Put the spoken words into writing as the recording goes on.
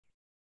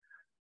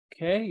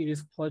Okay, it is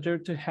a pleasure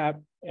to have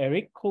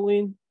Éric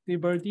Colin de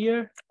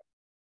Verdière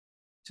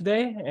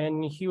today,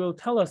 and he will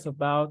tell us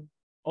about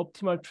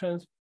optimal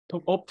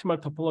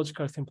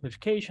topological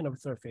simplification of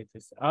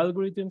surfaces,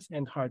 algorithms,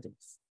 and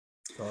hardness.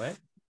 Go ahead.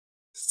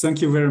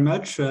 Thank you very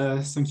much.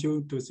 Thank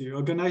you to the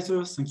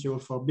organizers. Thank you all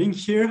for being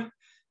here.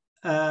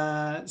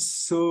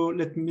 So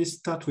let me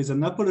start with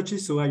an apology.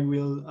 So I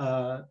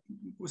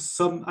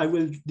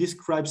will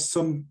describe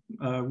some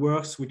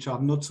works which are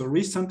not so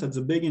recent at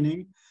the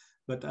beginning,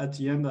 but at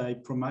the end, I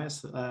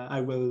promise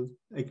I will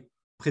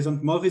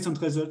present more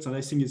recent results, and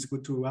I think it's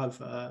good to have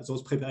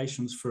those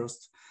preparations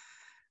first.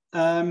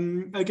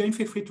 Again,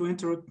 feel free to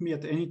interrupt me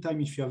at any time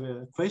if you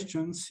have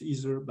questions,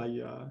 either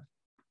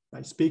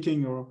by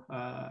speaking or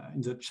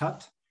in the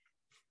chat.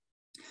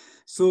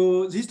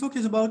 So this talk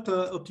is about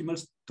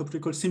optimal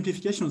topological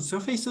simplification of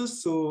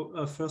surfaces.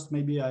 So first,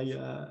 maybe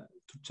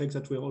to check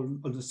that we're all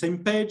on the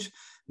same page,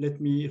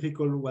 let me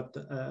recall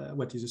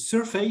what is a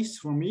surface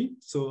for me.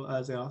 So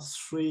there are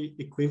three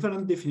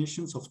equivalent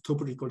definitions of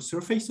topological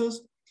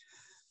surfaces.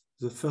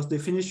 The first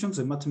definition,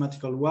 the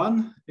mathematical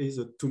one, is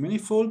a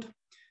two-manifold.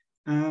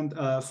 And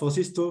for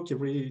this talk,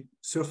 every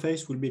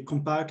surface will be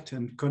compact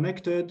and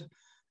connected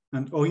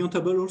and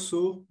orientable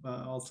also,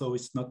 although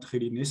it's not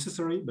really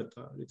necessary, but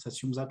let's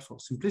assume that for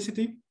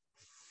simplicity.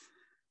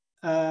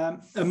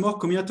 A more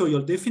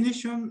combinatorial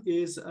definition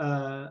is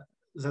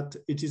that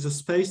it is a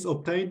space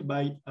obtained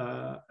by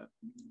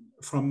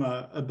from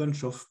a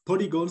bunch of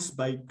polygons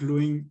by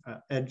gluing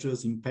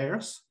edges in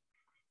pairs.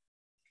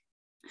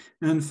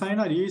 And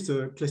finally,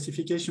 the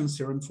classification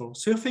theorem for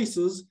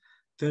surfaces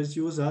tells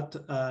you that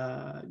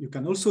you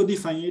can also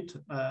define it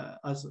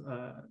as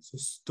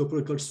this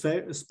topological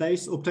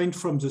space obtained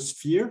from the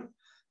sphere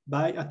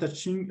by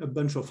attaching a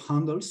bunch of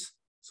handles.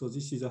 So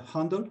this is a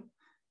handle.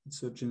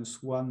 It's a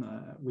genus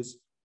 1 with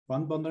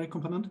one boundary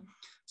component.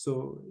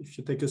 So if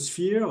you take a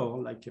sphere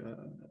or like a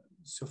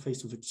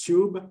surface of a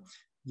cube,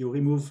 you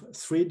remove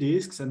 3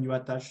 disks and you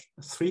attach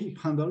 3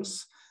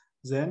 handles,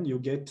 then you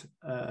get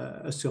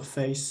a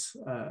surface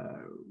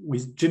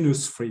with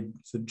genus 3.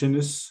 The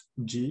genus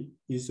G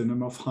is the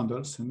number of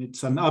handles, and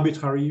it's an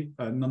arbitrary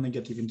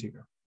non-negative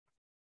integer.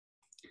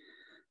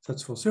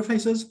 That's for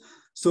surfaces.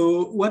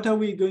 So what are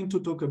we going to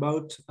talk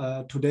about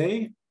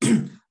today?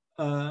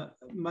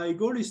 My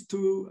goal is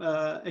to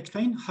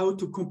explain how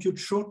to compute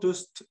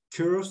shortest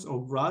curves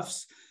or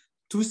graphs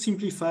to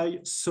simplify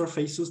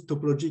surfaces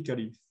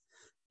topologically.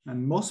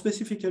 And more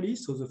specifically,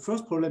 so the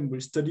first problem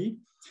we'll study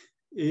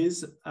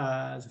is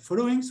the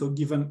following. So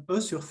given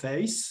a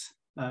surface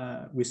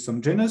with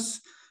some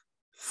genus,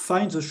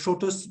 find the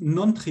shortest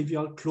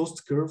non-trivial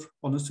closed curve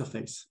on a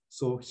surface.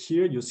 So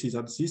here you see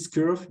that this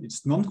curve,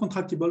 it's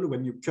non-contractible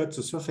when you cut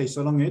the surface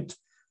along it.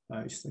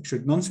 It's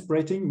actually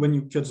non-separating. When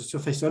you cut the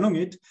surface along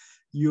it,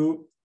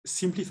 you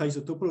simplify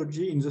the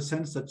topology in the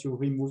sense that you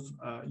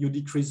you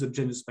decrease the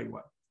genus by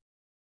 1.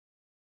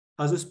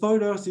 As a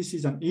spoiler, this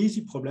is an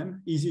easy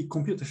problem, easy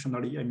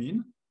computationally, I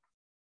mean.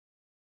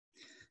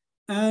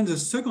 And the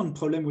second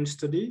problem we'll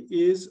study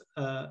is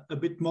a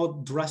bit more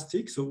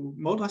drastic. So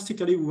more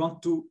drastically, we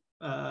want to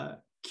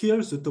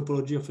kill the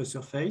topology of a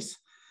surface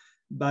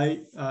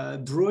by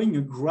drawing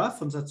a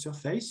graph on that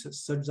surface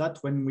such that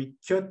when we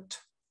cut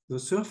the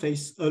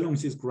surface along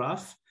this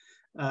graph,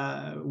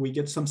 we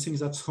get something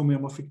that's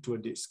homeomorphic to a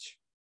disk,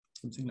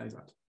 something like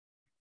that.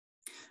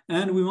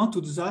 And we want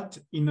to do that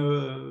in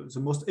the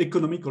most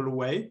economical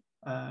way,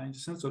 in the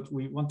sense that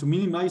we want to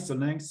minimize the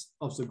length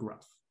of the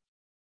graph.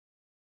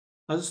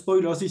 As a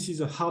spoiler, this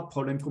is a hard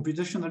problem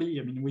computationally.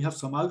 I mean, we have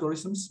some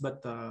algorithms,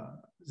 but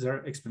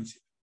they're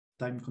expensive,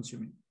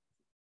 time-consuming.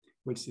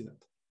 We'll see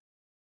that.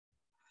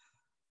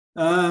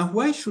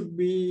 Why should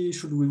we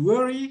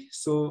worry?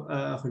 So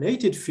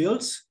related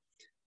fields.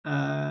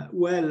 I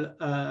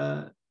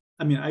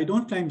mean, I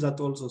don't claim that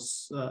all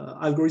those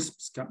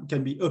algorithms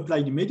can be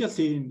applied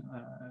immediately in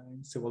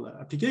several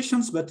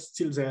applications, but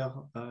still they're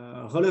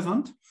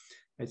relevant,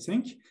 I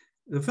think.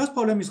 The first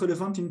problem is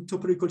relevant in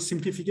topological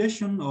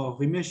simplification or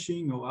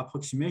remeshing or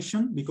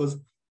approximation, because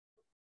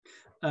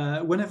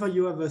whenever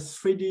you have a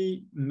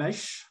 3D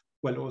mesh,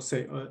 well, or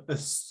say a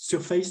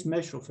surface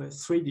mesh of a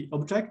 3D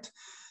object,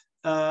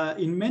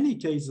 in many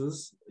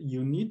cases,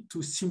 you need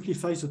to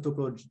simplify the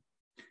topology.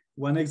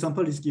 One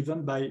example is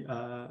given by,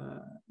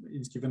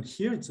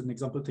 here. It's an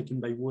example taken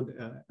by Wood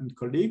and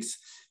colleagues.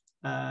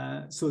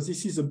 So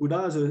this is a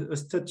Buddha, a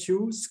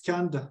statue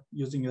scanned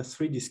using a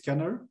 3D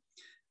scanner.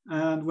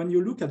 And when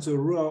you look at the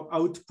raw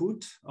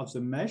output of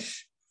the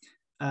mesh,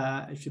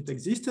 if you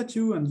take this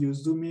statue and you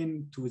zoom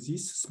in to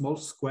this small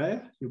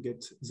square, you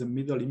get the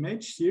middle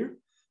image here.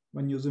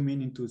 When you zoom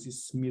in into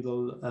this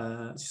middle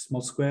this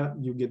small square,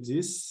 you get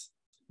this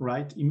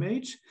right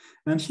image.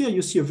 And here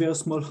you see a very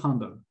small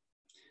handle.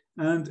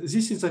 And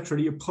this is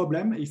actually a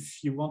problem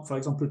if you want, for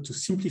example, to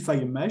simplify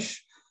a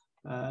mesh.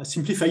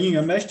 Simplifying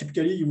a mesh,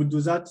 typically you would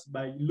do that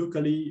by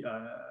locally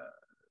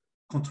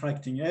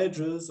contracting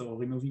edges or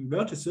removing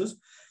vertices.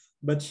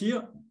 But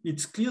here,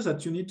 it's clear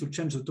that you need to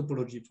change the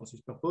topology for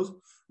this purpose.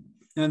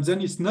 And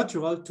then it's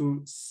natural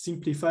to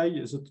simplify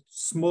the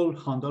small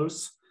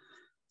handles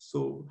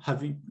So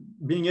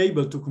being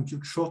able to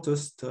compute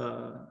shortest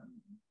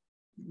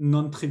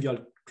non-trivial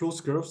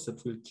closed curves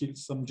that will kill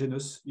some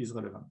genus is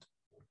relevant.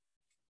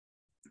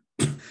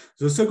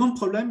 The second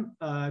problem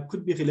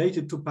could be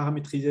related to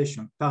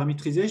parametrization.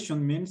 Parametrization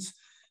means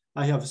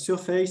I have a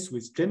surface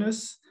with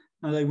genus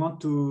and I want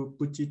to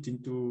put it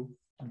into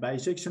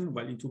bijection,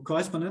 well, into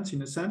correspondence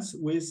in a sense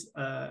with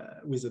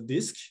a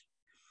disk.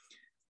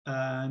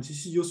 And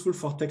this is useful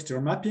for texture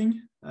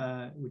mapping,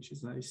 which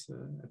is a nice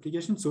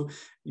application. So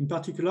in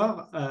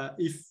particular,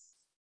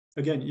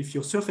 if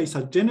your surface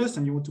has genus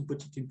and you want to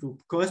put it into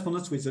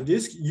correspondence with the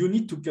disk, you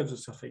need to cut the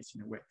surface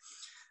in a way.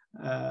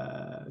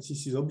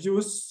 This is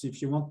obvious.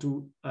 If you want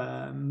to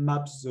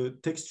map the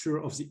texture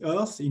of the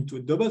Earth into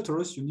a double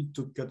torus, you need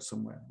to cut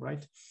somewhere,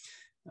 right?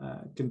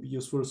 It can be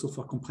useful also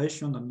for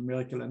compression and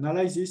numerical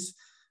analysis.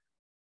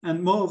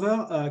 And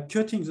moreover,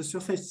 cutting the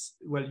surface,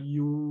 well,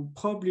 you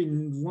probably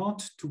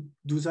want to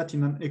do that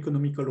in an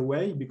economical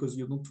way because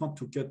you don't want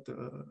to cut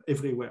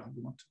everywhere.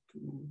 You want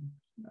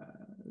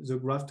the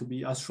graph to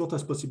be as short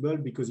as possible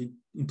because it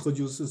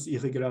introduces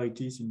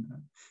irregularities in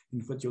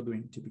what you're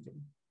doing typically.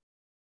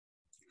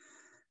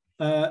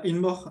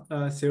 In more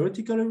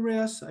theoretical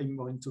areas, I'm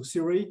more into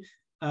theory.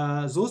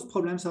 Those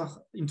problems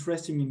are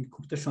interesting in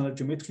computational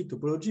geometry,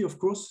 topology, of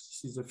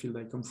course. This is the field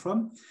I come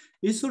from.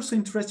 It's also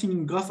interesting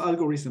in graph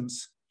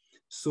algorithms.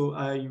 So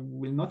I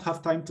will not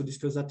have time to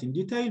discuss that in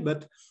detail,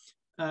 but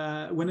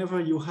whenever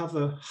you have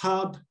a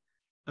hard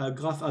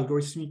graph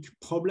algorithmic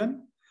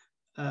problem,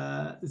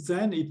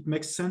 then it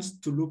makes sense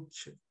to look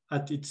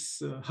at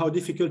how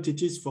difficult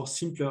it is for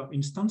simpler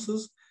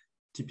instances,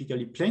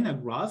 typically planar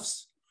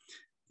graphs.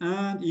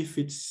 And if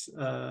it's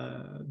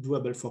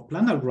doable for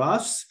planar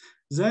graphs,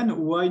 then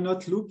why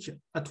not look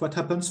at what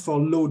happens for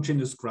low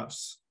genus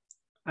graphs?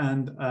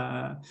 And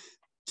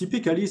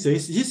typically,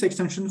 this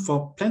extension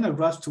for planar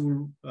graphs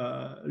to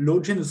low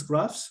genus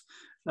graphs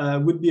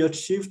would be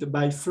achieved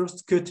by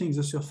first cutting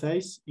the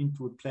surface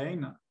into a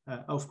plane.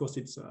 Of course,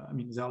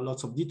 there are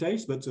lots of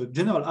details, but the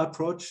general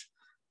approach,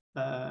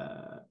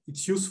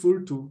 it's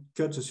useful to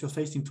cut the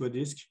surface into a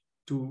disk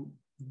to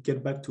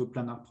get back to a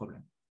planar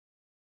problem.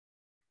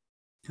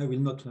 I will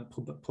not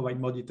provide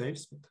more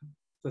details, but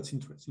that's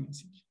interesting, I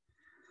think.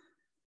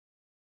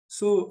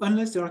 So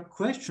unless there are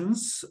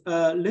questions,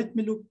 let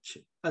me look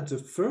at the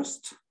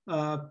first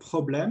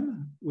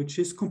problem, which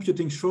is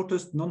computing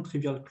shortest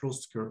non-trivial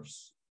closed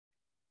curves.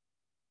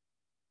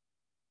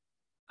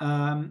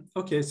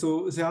 Okay,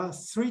 so there are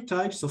three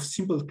types of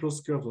simple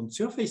closed curves on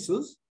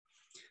surfaces.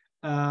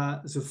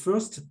 The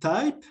first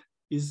type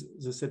is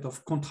the set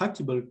of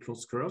contractible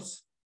closed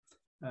curves.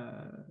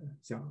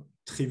 They are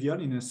trivial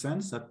in a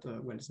sense that,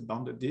 well, it's a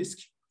bounded disk.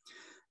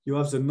 You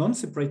have the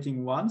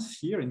non-separating ones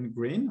here in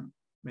green.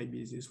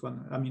 Maybe this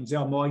one, there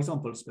are more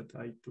examples, but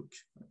I took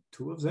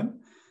two of them.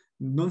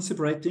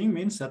 Non-separating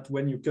means that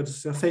when you cut the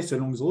surface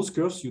along those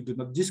curves, you do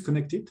not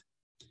disconnect it.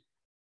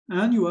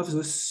 And you have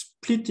the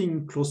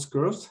splitting closed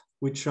curves,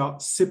 which are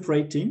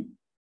separating,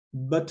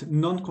 but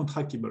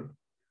non-contractible.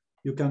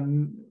 You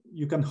can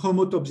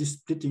homotop this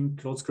splitting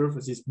closed curve,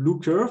 this blue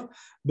curve,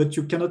 but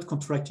you cannot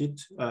contract it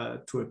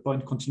to a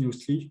point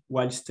continuously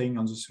while staying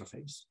on the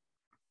surface.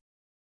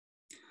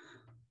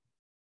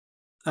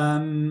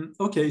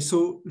 Okay,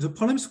 so the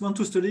problems we want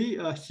to study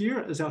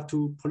here, there are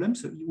two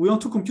problems. We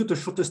want to compute the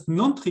shortest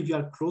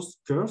non-trivial closed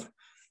curve,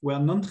 where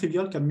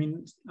non-trivial can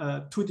mean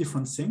two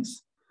different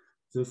things.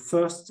 The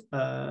first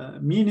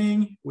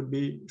meaning would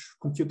be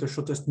compute the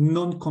shortest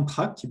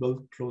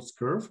non-contractible closed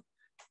curve,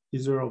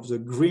 either of the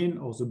green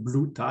or the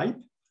blue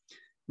type.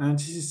 And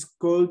this is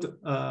called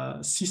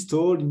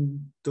systole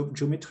in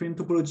geometry and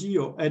topology,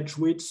 or edge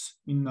width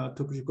in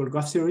topological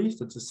graph theory.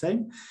 That's the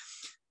same.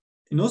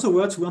 In other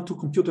words, we want to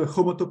compute a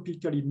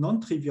homotopically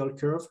non-trivial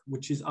curve,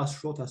 which is as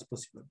short as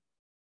possible.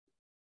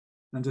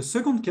 And the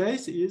second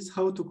case is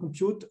how to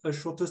compute a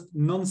shortest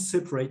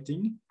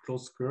non-separating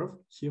closed curve,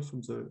 here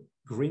from the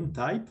green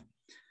type.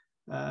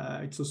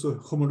 It's also a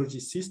homology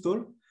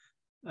systole.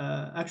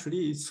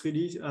 Actually, it's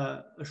really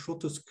a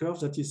shortest curve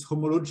that is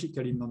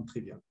homologically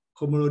non-trivial.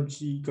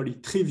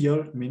 Homologically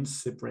trivial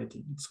means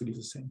separating. It's really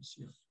the same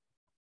here.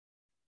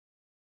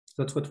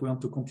 That's what we want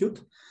to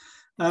compute.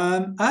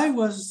 Until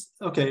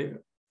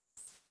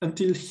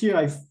here,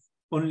 I've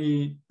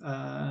only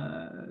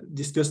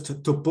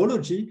discussed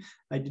topology.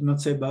 I did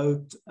not say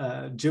about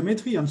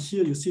geometry. And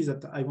here you see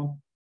that I want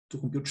to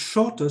compute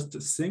shortest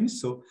things.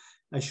 So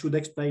I should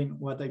explain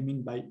what I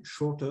mean by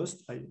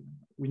shortest.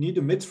 We need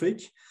a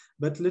metric,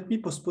 but let me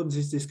postpone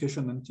this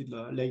discussion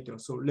until later.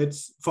 So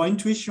for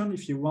intuition,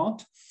 if you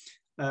want,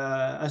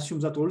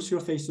 assume that all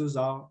surfaces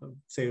are,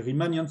 say,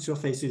 Riemannian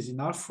surfaces in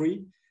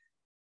R3.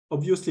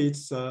 Obviously,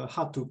 it's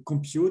hard to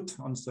compute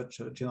on such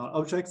general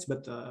objects,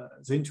 but the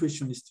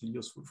intuition is still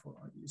useful.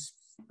 It's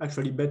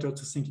actually better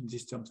to think in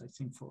these terms, I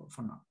think, for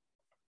now.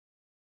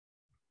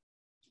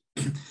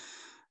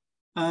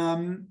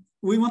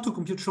 We want to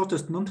compute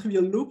shortest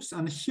non-trivial loops,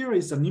 and here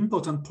is an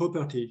important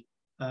property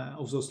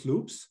of those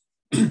loops.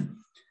 We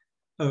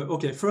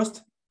want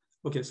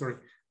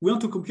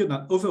to compute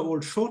an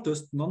overall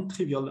shortest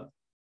non-trivial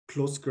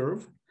closed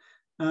curve.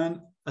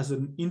 And as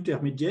an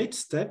intermediate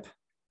step,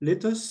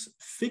 let us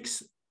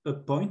fix a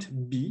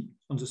point B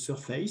on the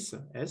surface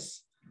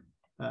S.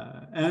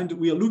 And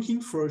we are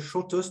looking for a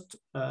shortest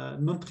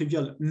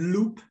non-trivial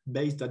loop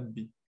based at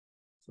B.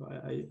 So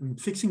I am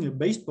fixing a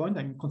base point.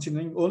 I'm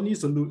considering only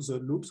the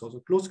loops or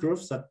the closed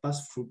curves that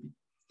pass through B.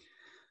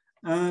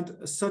 And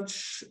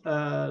such,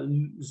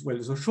 well,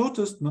 the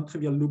shortest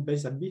non-trivial loop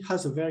based at B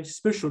has a very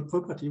special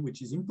property,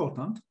 which is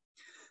important.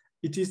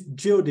 It is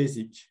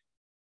geodesic.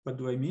 What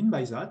do I mean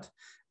by that?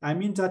 I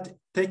mean that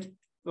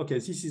okay,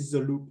 this is the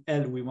loop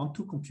L we want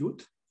to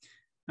compute,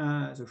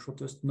 the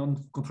shortest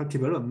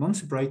non-contractible or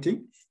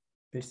non-separating,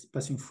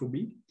 passing through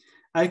B.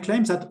 I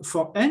claim that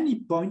for any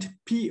point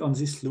P on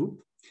this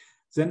loop,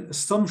 then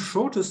some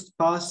shortest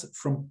path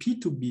from P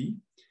to B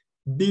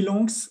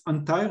belongs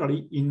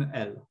entirely in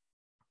L.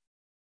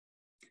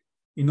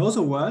 In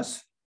other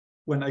words,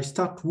 when I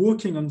start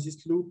working on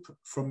this loop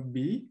from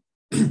B,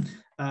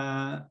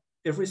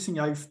 everything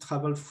I've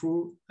traveled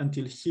through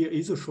until here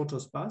is a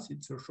shortest path.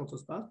 It's a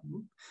shortest path.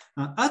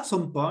 At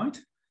some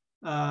point,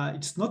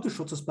 it's not the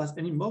shortest path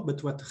anymore,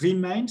 but what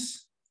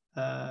remains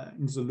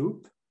in the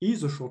loop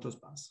is the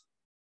shortest path.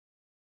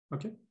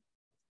 Okay?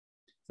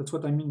 That's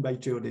what I mean by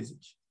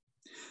geodesic.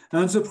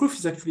 And the proof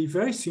is actually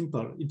very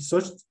simple. It's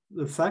just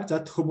the fact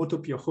that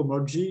homotopy or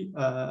homology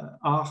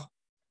are,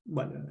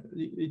 well,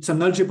 it's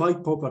an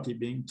algebraic property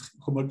being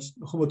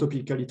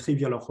homotopically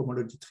trivial or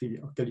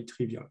homologically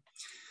trivial.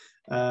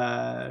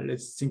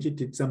 Let's think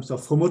it in terms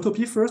of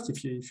homotopy first,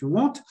 if you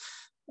want.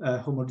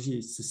 Homology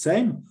is the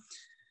same.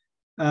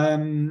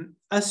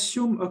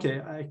 Assume,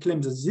 okay, I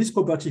claim that this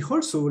property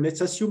holds, so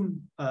let's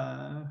assume,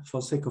 for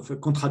the sake of a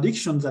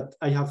contradiction, that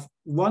I have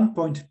one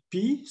point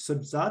P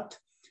such that,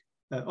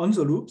 on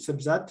the loop,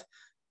 such that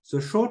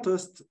the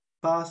shortest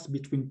path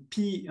between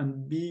P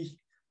and B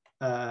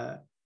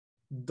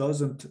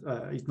is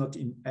not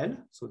in L,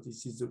 so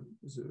this is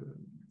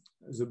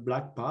the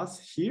black path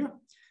here.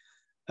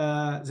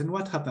 Then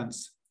what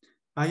happens?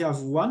 I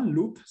have one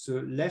loop,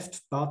 the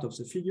left part of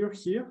the figure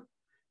here,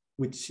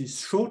 which is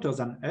shorter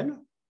than L,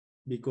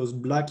 because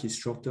black is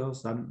shorter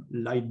than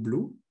light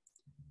blue.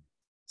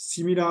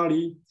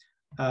 Similarly,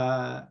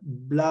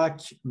 black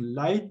and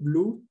light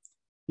blue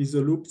is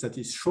a loop that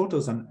is shorter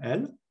than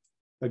L,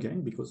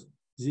 again, because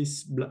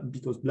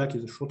black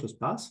is the shortest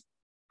path.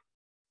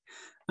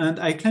 And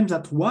I claim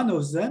that one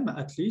of them,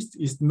 at least,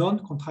 is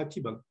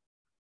non-contractible.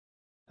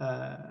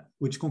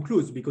 Which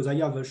concludes, because I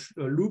have a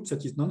loop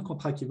that is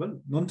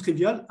non-contractible,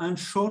 non-trivial, and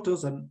shorter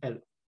than L,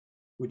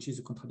 which is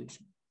a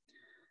contradiction.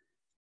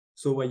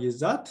 So why is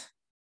that?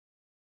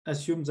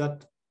 Assume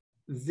that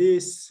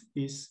this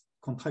is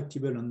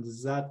contractible and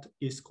that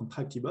is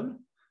contractible.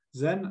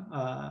 Then,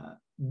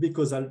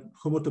 because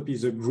homotopy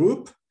is a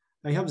group,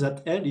 I have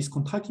that L is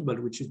contractible,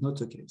 which is not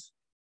the case.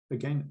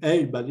 Again,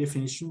 L, by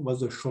definition,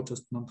 was the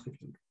shortest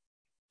non-trivial.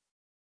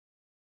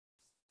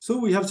 So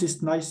we have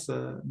this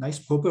nice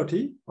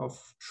property of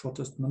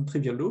shortest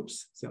non-trivial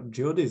loops. They are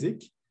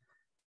geodesic.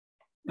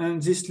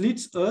 And this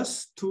leads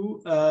us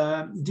to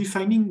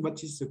defining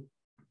what is the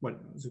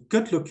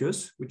cut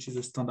locus, which is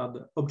a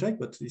standard object,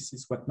 but this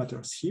is what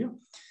matters here.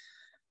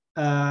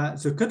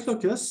 The cut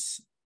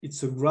locus,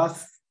 it's a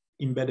graph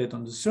embedded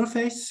on the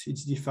surface.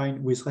 It's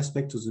defined with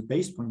respect to the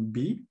base point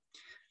B.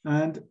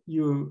 And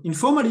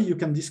informally, you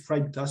can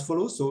describe it as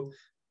follows. So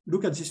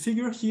look at this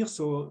figure here.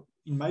 So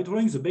in my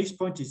drawing, the base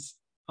point is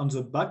on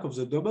the back of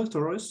the double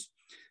torus.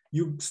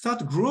 You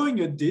start growing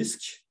a disk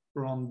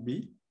around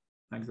B,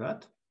 like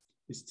that.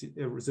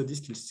 The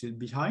disk is still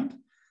behind.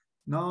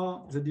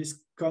 Now the disk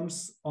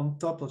comes on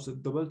top of the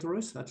double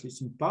torus, at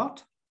least in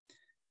part.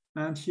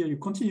 And here you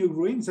continue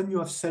growing, then you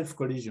have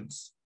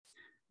self-collisions.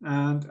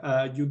 And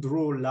you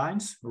draw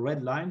lines,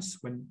 red lines,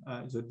 when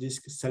the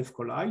disk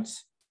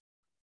self-collides.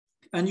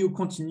 And you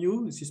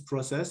continue this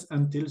process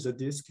until the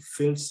disk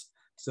fills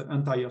the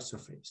entire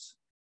surface.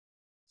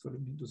 So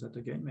let me do that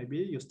again. Maybe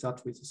you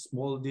start with a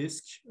small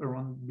disk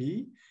around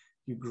B,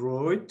 you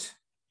grow it.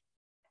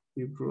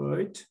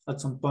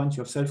 At some point,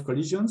 you have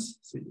self-collisions,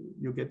 so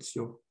you get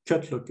your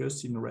cut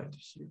locus in red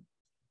here.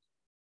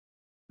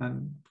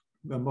 And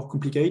a more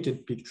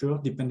complicated picture,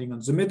 depending on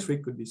the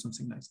metric, could be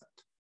something like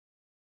that.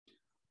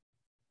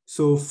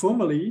 So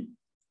formally,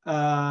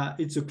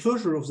 it's a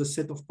closure of the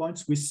set of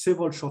points with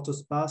several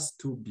shortest paths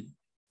to B.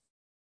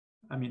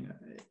 I mean,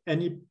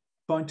 any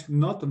point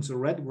not on the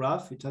red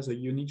graph, it has a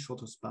unique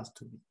shortest path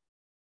to B.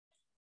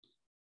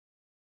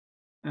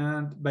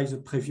 And by the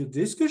previous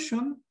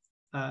discussion,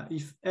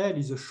 if L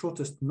is the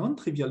shortest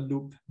non-trivial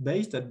loop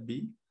based at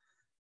B,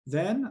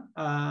 then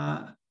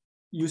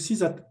you see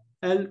that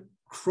L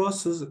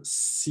crosses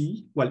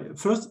C. Well,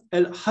 first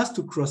L has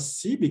to cross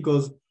C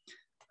because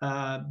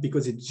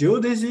it's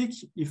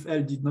geodesic. If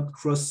L did not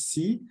cross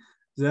C,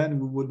 then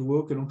we would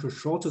walk along the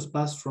shortest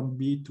path from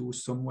B to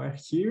somewhere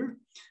here.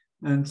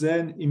 And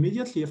then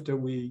immediately after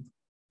we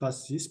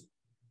pass this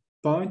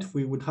point,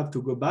 we would have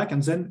to go back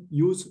and then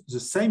use the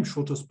same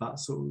shortest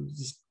path. So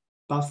this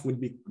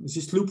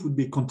loop would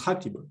be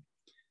contractible.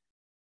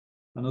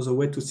 Another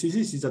way to see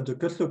this is that the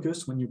cut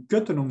locus, when you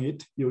cut along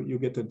it, you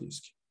get a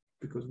disk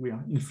because we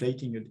are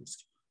inflating a disk.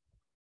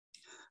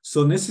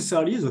 So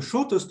necessarily the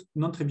shortest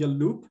non-trivial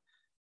loop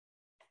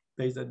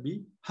based at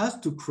B has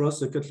to cross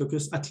the cut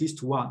locus at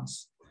least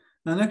once,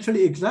 and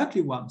actually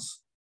exactly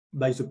once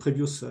by the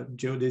previous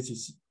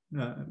geodesy,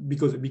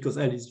 because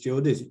L is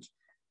geodesic.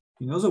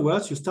 In other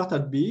words, you start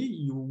at B,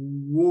 you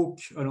walk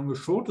along the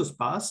shortest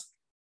path,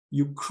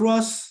 you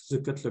cross the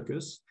cut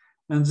locus,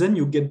 and then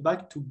you get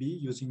back to B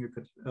using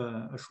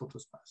a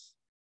shortest path.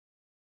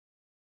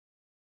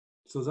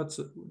 So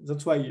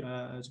that's why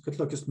the cut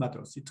locus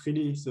matters. It's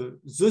really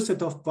the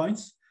set of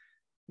points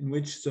in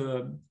which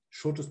the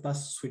shortest path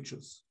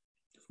switches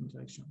from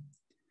direction.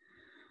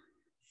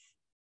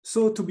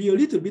 So to be a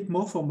little bit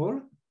more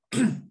formal,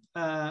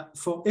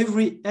 for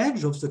every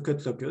edge of the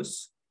cut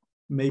locus,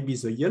 maybe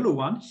the yellow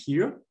one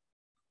here,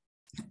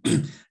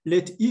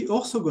 let E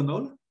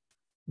orthogonal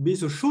be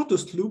the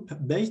shortest loop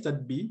based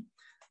at B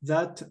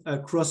that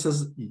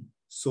crosses E.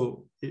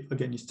 So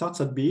again, it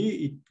starts at B,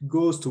 it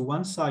goes to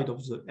one side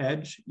of the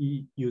edge,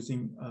 E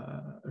using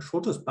a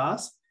shortest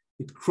path,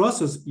 it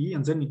crosses E,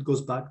 and then it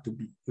goes back to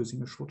B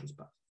using a shortest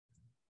path.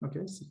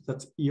 Okay, so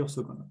that's E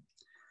orthogonal.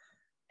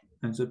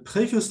 And the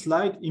previous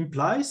slide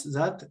implies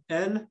that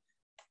L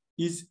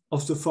is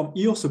of the form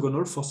E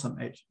orthogonal for some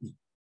edge E.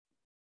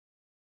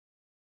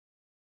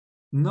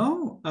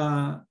 Now,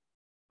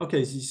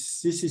 okay,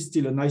 this is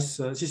still a nice,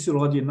 this is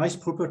already a nice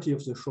property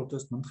of the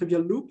shortest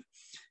non-trivial loop.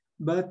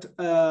 But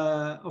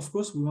of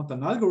course, we want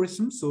an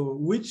algorithm. So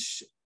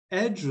which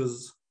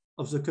edges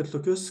of the cut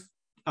locus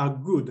are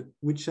good?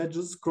 Which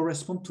edges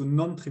correspond to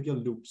non-trivial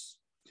loops?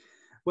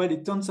 Well,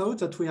 it turns out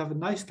that we have a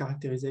nice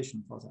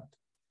characterization for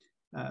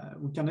that.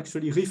 We can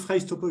actually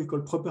rephrase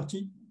topological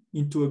property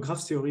into a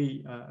graph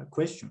theory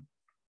question.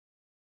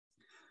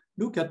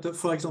 Look at,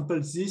 for example,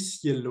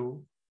 this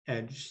yellow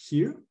edge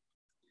here,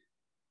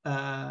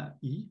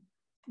 E.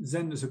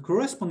 Then the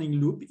corresponding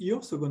loop, E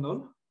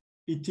orthogonal,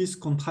 it is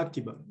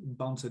contractible, it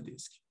bounds a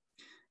disk.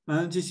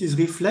 And this is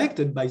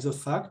reflected by the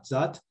fact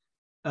that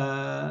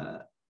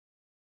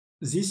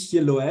this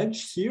yellow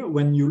edge here,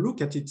 when you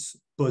look at its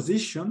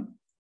position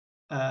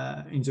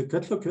in the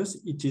cut locus,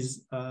 it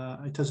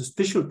has a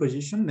special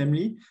position,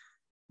 namely,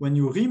 when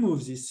you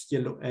remove this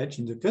yellow edge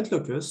in the cut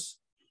locus,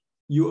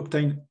 you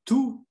obtain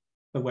two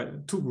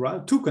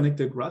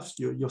connected graphs.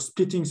 You're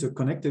splitting the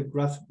connected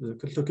graph, the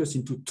cut locus,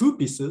 into two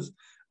pieces,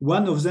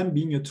 one of them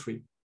being a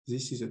tree.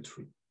 This is a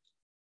tree.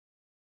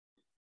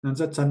 And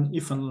that's an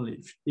if and only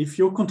if. If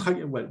you're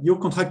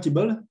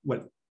contractible,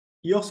 well,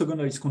 E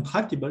orthogonal is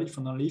contractible if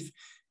and only if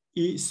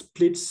E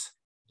splits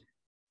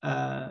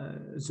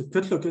the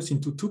cut locus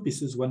into two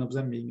pieces, one of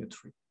them being a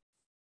tree.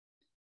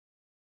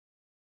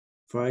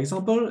 For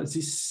example,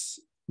 this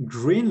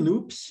green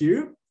loop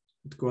here,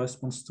 it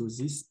corresponds to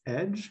this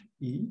edge,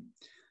 E.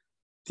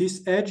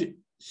 This edge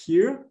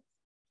here,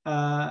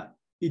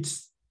 it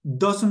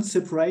doesn't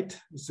separate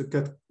the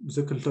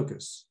cut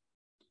locus.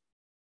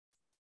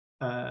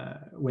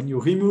 When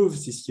you remove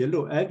this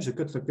yellow edge, the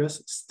cut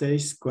locus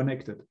stays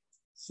connected.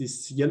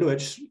 This yellow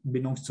edge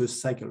belongs to the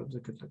cycle of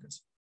the cut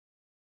locus.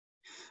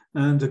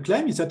 And the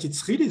claim is that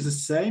it's really the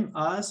same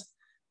as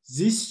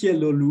this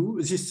yellow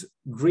loop, this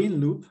green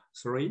loop,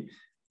 sorry,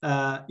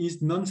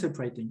 is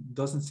non-separating,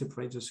 doesn't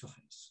separate the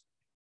surface.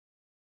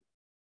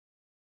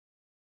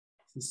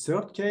 The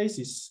third case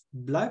is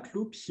black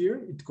loop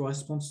here. It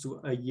corresponds to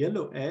a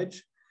yellow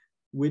edge,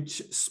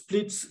 which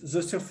splits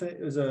the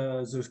surface,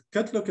 the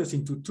cut locus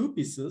into two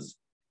pieces,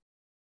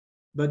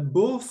 but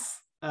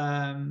both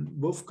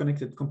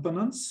connected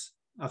components,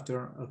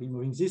 after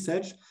removing this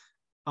edge,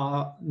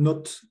 are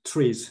not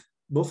trees.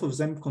 Both of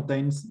them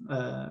contain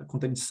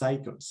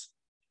cycles.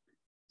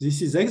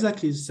 This is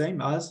exactly the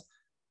same as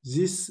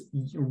this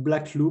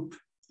black loop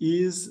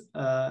is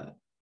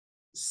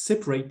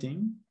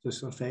separating the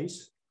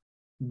surface,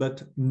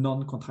 but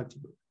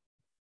non-contractible.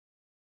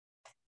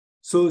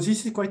 So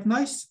this is quite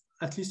nice,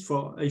 at least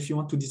for if you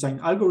want to design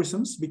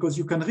algorithms, because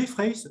you can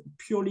rephrase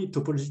purely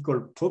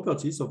topological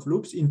properties of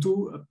loops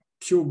into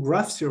pure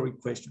graph theory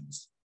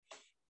questions.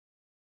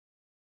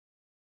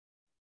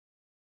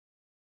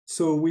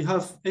 So we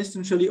have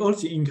essentially all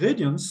the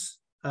ingredients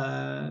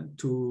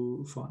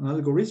for an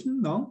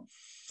algorithm now.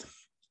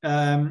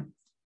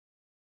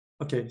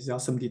 Okay, there are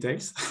some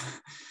details.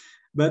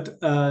 But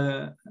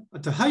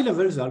at a high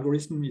level, the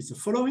algorithm is the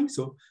following.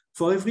 So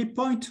for every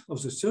point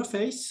of the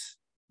surface,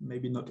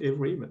 maybe not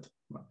every, but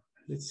well,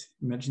 let's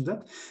imagine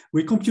that,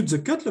 we compute the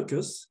cut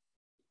locus,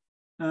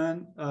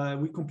 and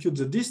we compute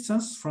the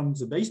distance from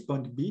the base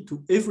point B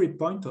to every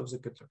point of the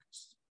cut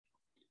locus.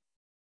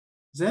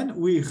 Then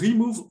we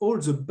remove all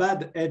the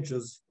bad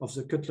edges of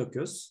the cut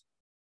locus,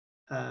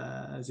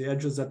 the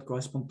edges that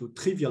correspond to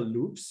trivial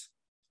loops.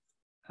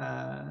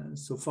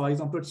 So for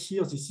example,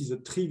 here, this is a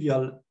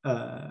trivial,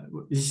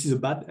 this is a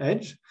bad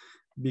edge,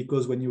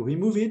 because when you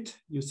remove it,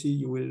 you see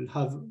you will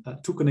have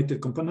two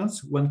connected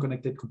components, one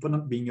connected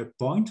component being a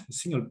point, a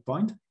single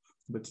point,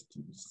 but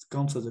it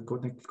counts as a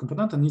connected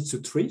component, and it's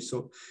a tree,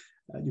 so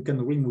you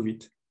can remove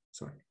it,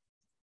 sorry.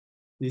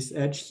 This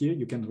edge here,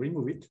 you can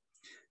remove it.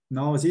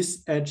 Now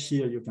this edge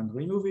here, you can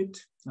remove it,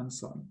 and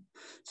so on.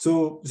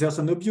 So there's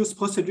an obvious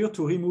procedure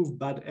to remove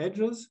bad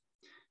edges.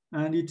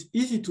 And it's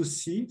easy to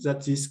see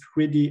that this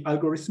greedy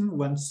algorithm,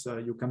 once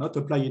you cannot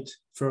apply it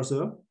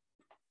further,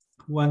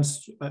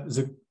 once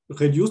the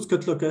reduced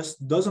cut locus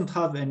doesn't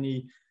have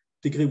any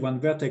degree 1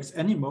 vertex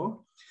anymore,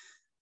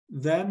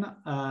 then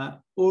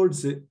all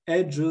the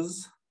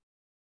edges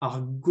are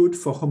good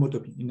for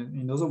homotopy.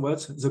 In other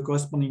words, the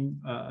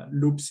corresponding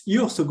loops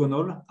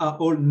orthogonal are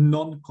all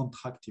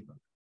non-contractible.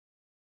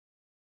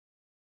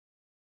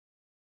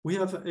 We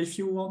have, if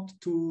you want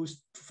to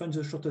find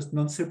the shortest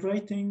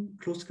non-separating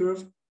closed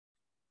curve,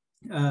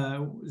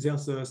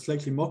 there's a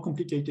slightly more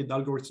complicated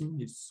algorithm.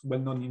 It's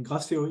well known in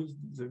graph theory.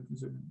 The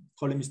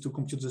problem is to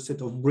compute the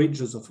set of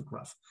bridges of a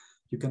graph.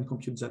 You can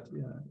compute that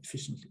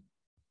efficiently.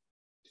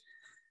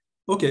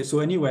 Okay, so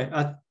anyway,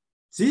 at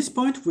this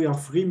point, we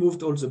have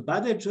removed all the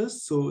bad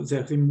edges. So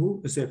there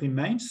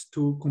remains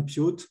to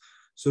compute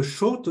the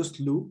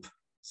shortest loop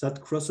that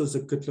crosses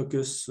the cut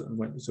locus,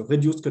 well, the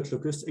reduced cut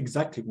locus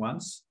exactly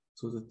once.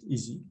 So that's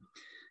easy.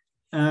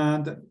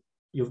 And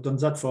you've done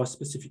that for a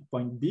specific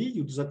point B.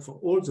 You do that for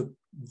all the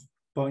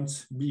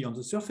points B on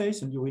the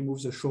surface, and you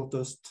remove the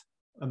shortest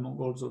among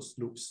all those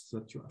loops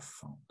that you have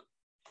found.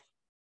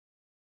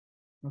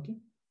 Okay.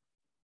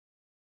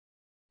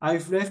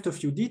 I've left a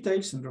few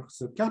details under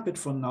the carpet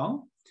for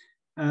now,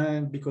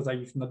 and because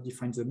I've not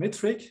defined the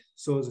metric.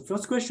 So the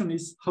first question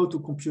is how to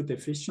compute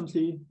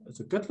efficiently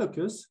the cut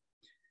locus.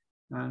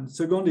 And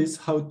second is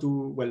how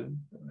to, well,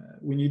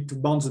 we need to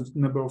bound the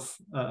number of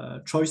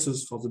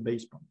choices for the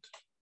base point.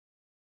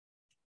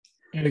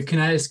 Eric, can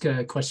I ask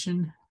a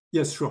question?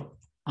 Yes, sure.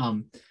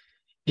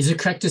 Is it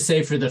correct to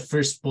say for the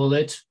first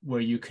bullet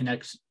where you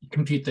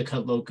compute the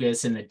cut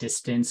locus and the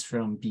distance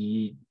from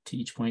B to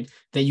each point,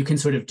 that you can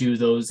sort of do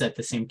those at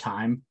the same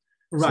time?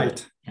 Right,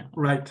 so, yeah.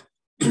 Right.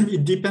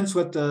 It depends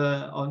what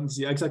on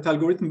the exact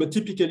algorithm, but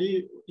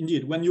typically,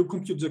 indeed, when you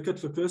compute the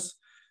cut locus,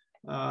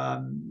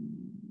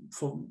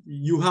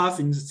 you have,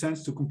 in the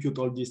sense, to compute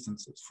all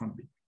distances from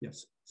B.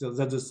 Yes, so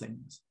that's the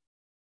same.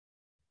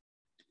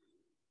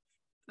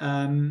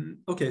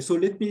 Okay, so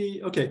let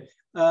me, okay.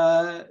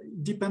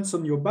 Depends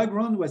on your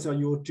background, whether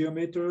you're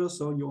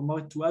geometers or you're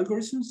more to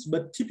algorithms,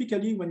 but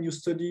typically when you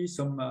study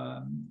some,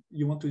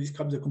 you want to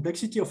describe the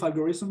complexity of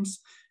algorithms,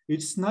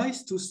 it's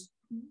nice to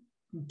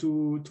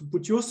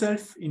put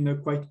yourself in a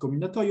quite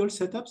combinatorial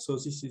setup. So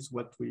this is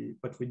what we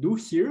do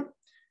here,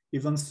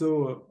 even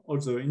though all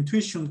the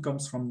intuition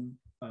comes from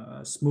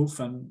smooth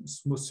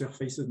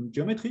surfaces and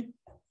geometry.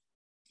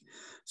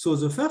 So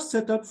the first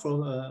setup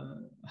for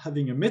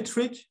having a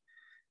metric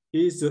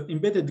is the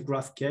embedded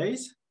graph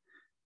case,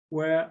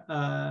 where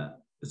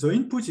the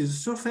input is a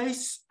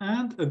surface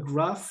and a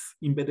graph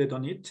embedded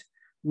on it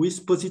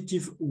with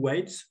positive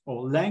weights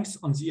or lengths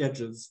on the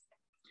edges.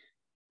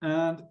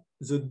 And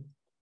the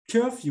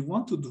curve you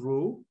want to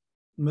draw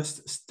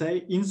must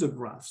stay in the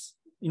graph.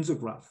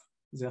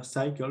 There are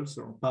cycles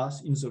or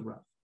paths in the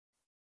graph.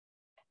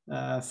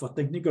 For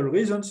technical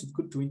reasons, it's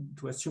good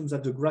to assume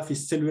that the graph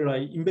is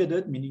cellularly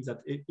embedded, meaning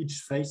that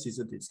each face is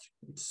a disk.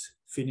 It's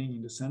fitting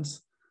in the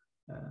sense.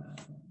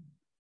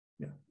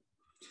 Yeah.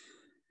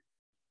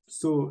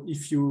 So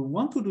if you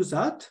want to do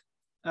that,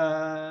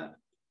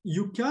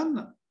 you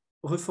can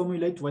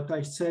reformulate what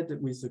I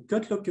said with the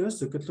cut locus.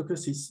 The cut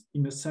locus is,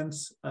 in a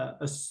sense,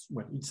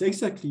 well, it's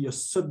exactly a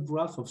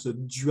subgraph of the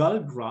dual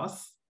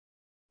graph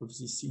of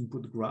this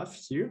input graph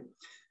here.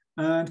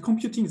 And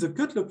computing the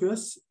cut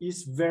locus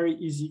is very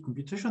easy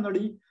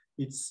computationally.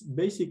 It's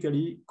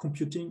basically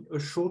computing a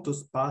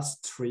shortest path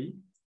tree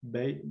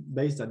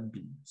based at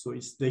B. So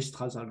it's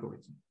Dijkstra's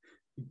algorithm.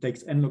 It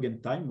takes n log n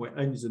time, where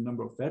n is the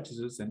number of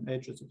vertices and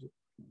edges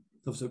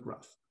of the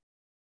graph.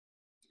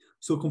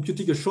 So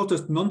computing a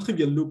shortest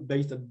non-trivial loop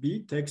based at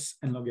B takes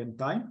n log n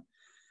time.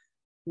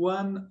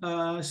 One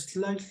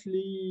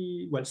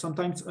slightly, well,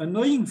 sometimes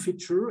annoying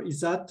feature is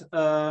that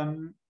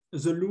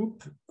the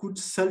loop could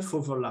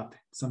self-overlap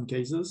in some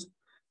cases.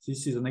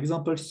 This is an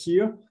example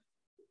here.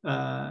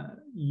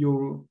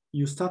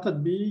 You start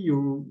at B,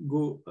 you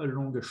go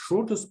along the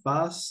shortest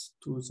path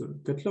to the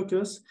cut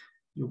locus,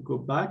 you go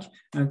back,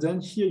 and then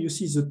here you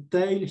see the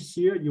tail.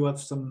 Here you have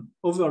some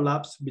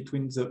overlaps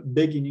between the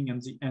beginning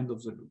and the end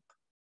of the loop.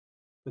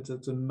 But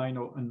that's a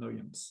minor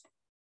annoyance.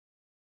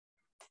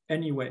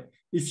 Anyway,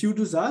 if you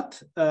do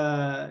that,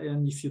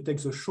 and if you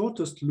take the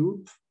shortest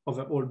loop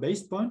over all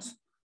base points,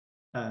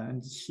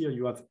 and here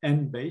you have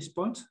n base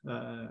points,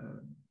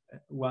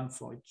 one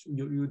for each,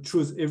 you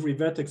choose every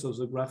vertex of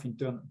the graph in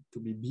turn to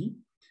be B,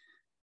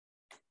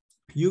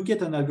 you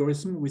get an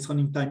algorithm with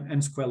running time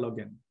n square log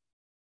n.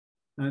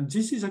 And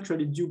this is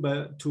actually due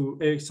to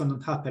Ericsson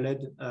and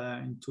Harpeled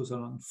in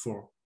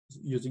 2004,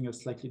 using a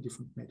slightly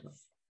different method.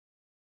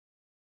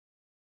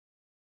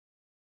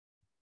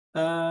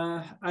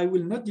 I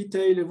will not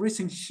detail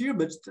everything here,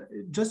 but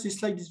just this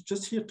slide is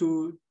just here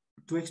to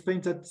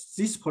explain that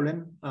this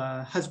problem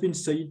has been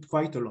studied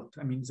quite a lot.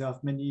 I mean, there are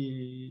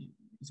many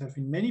there have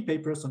been many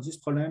papers on this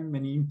problem,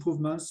 many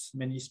improvements,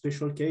 many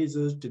special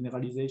cases,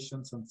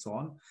 generalizations, and so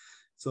on.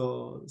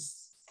 So,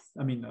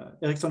 I mean,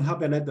 Ericsson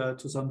Harpeled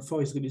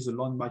 2004 is really the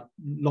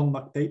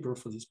landmark paper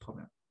for this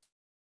problem.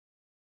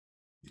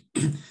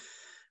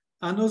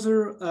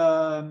 Another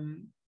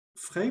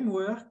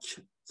framework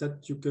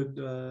that you could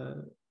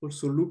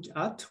also look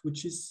at,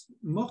 which is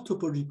more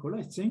topological,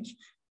 I think,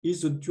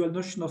 is the dual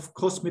notion of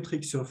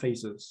cross-metric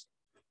surfaces.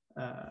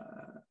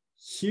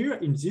 Here,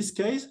 in this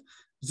case,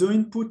 the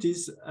input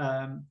is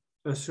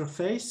a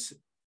surface,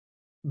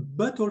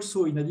 but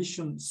also, in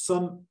addition,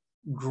 some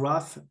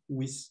graph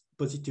with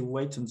positive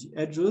weight on the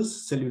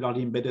edges,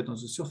 cellularly embedded on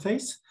the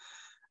surface.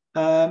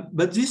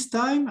 But this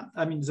time,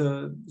 I mean,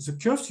 the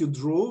curves you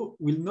draw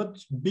will not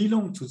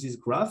belong to this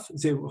graph.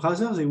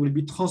 Rather, they will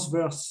be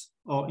transverse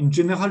or in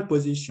general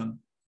position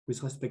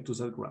with respect to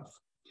that graph.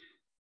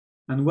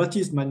 And what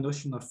is my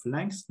notion of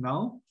length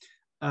now?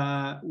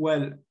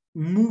 Well,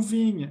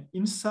 moving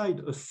inside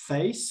a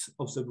face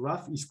of the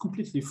graph is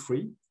completely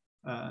free.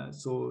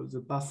 So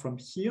the path from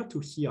here to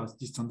here is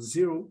distance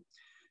 0.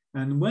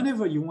 And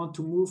whenever you want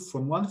to move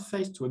from one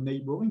face to a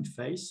neighboring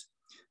face,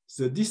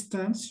 the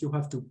distance you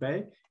have to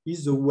pay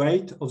is the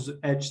weight of the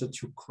edge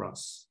that you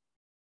cross.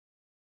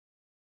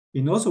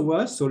 In other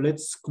words, so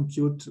let's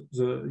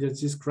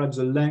describe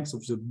the length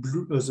of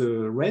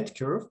the red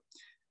curve.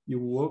 You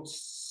walk,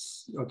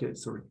 okay,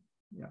 sorry.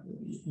 Yeah,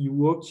 you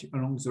walk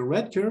along the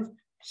red curve.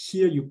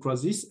 Here you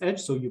cross this edge,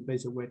 so you pay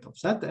the weight of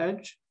that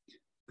edge,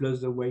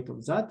 plus the weight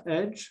of that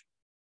edge,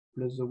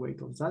 plus the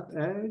weight of that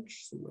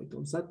edge, the weight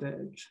of that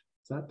edge,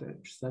 that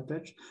edge, that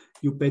edge.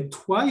 You pay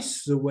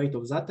twice the weight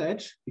of that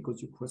edge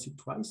because you cross it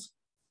twice,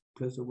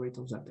 plus the weight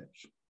of that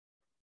edge.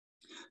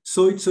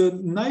 So it's a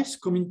nice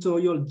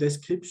combinatorial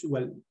description,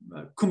 well,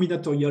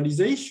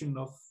 combinatorialization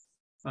of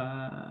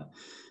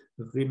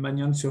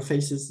Riemannian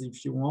surfaces,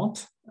 if you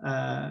want.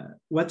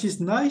 What is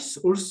nice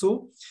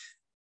also,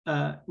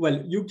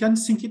 well, you can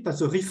think it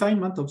as a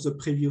refinement of the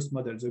previous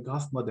model, the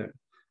graph model.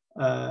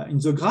 In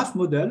the graph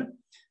model,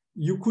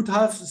 you could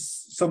have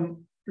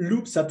some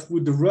loops that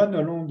would run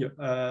along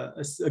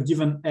a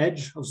given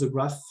edge of the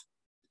graph.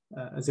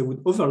 They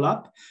would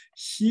overlap.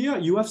 Here,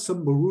 you have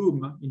some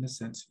room, in a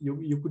sense.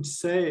 You could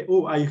say,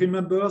 oh, I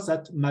remember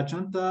that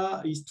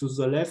magenta is to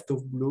the left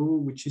of blue,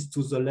 which is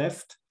to the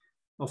left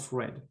of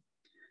red.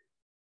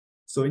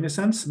 So in a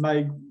sense,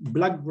 my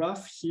black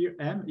graph here,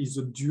 M, is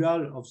the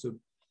dual of the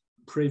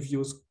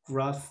previous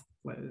graph,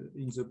 well,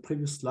 in the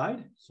previous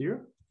slide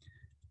here.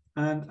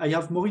 And I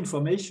have more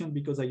information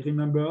because I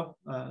remember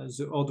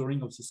the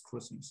ordering of these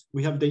crossings.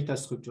 We have data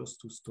structures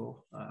to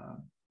store,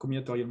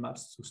 combinatorial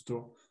maps to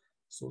store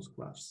those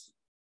graphs.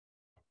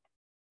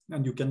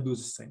 And you can do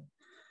the same.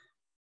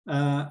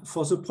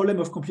 For the problem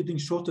of computing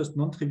shortest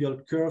non-trivial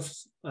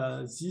curves,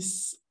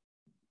 this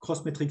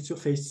cross-metric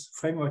surface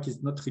framework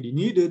is not really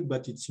needed,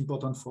 but it's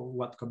important for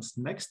what comes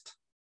next.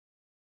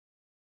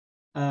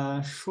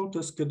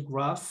 Shortest cut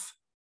graph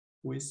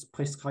with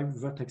prescribed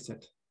vertex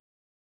set.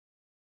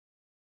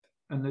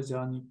 Unless there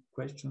are any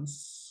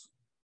questions.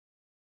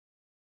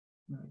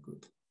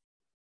 Good.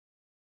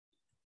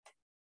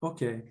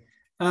 Okay.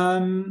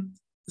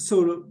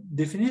 So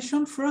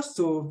definition first.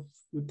 So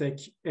you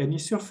take any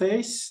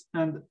surface,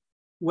 and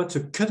what's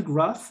a cut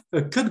graph?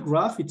 A cut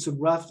graph, it's a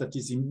graph that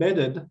is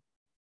embedded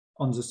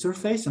on the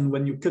surface, and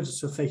when you cut the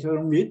surface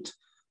along it,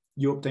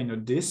 you obtain a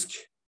disk,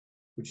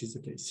 which is the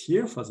case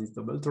here for this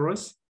double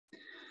torus.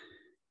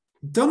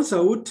 Turns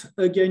out,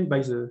 again, by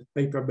the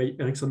paper by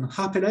Éric Colin,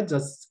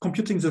 that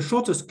computing the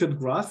shortest cut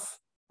graph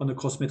on a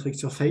cross-metric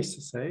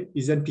surface, say,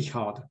 is NP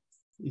hard.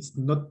 It's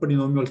not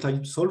polynomial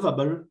type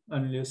solvable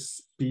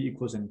unless P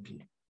equals NP.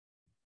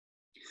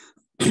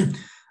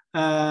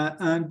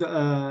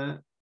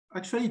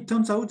 Actually, it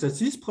turns out that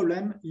this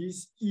problem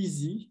is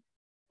easy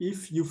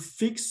if you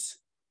fix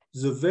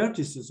the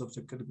vertices of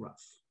the cut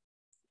graph.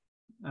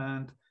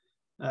 And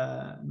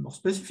more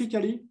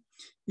specifically,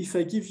 if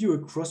I give you a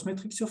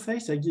cross-metric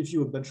surface, I give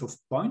you a bunch of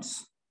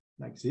points,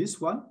 like this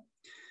one.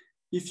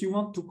 If you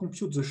want to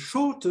compute the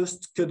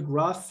shortest cut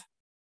graph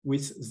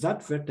with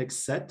that vertex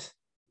set,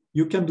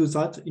 you can do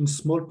that in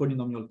small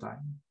polynomial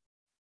time.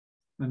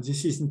 And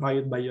this is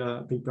inspired by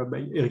a paper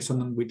by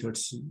Ericsson and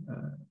Whittlesey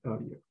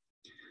earlier.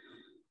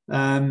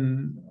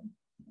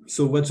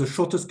 So what's the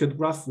shortest cut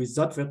graph with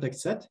that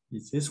vertex set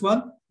is this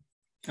one.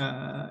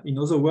 In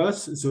other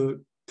words,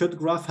 the cut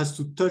graph has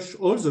to touch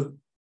all the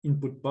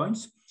input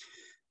points,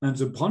 and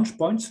the branch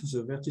points,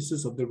 the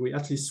vertices of degree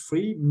at least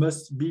 3,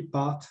 must be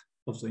part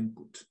of the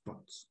input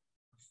points.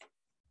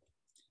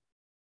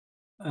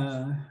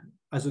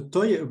 As a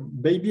toy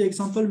baby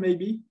example,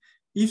 maybe,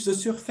 if the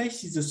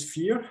surface is a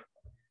sphere,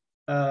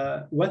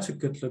 what's a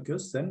cut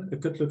locus then? A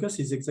cut locus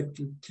is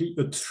exactly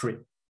a tree.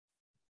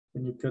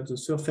 When you cut the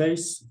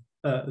surface,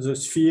 the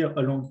sphere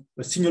along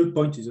a single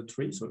point is a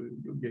tree, so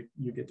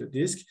you get a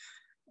disk.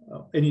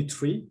 Any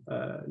tree,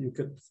 you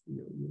cut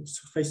your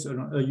surface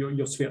along,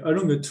 your sphere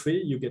along a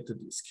tree, you get a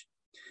disk.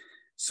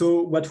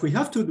 So what we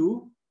have to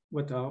do,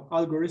 what our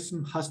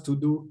algorithm has to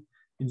do,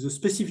 in the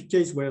specific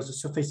case where the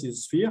surface is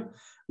a sphere,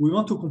 we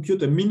want to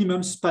compute a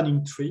minimum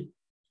spanning tree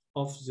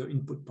of the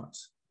input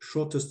points,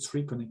 shortest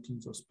tree connecting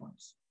those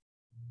points.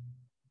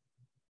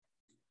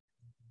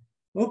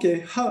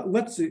 Okay,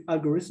 what's the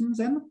algorithm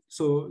then?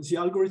 So the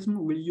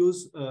algorithm will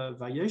use a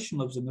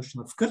variation of the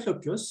notion of cut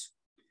locus,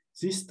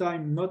 this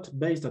time not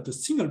based at a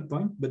single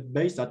point, but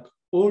based at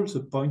all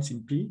the points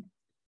in P.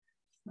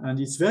 And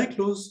it's very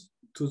close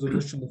to the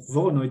notion of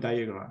Voronoi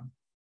diagram.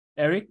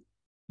 Eric?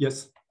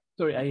 Yes.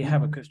 Sorry, I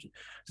have a question.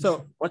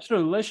 So what's the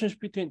relationship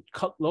between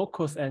cut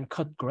locus and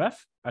cut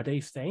graph? Are they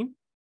same?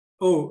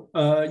 Oh,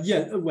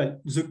 yeah, well,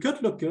 the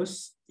cut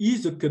locus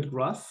is a cut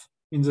graph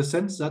in the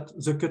sense that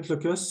the cut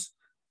locus,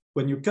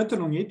 when you cut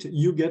along it,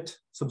 you get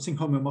something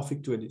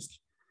homomorphic to a disk.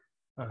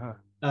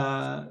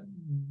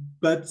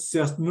 But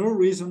there's no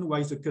reason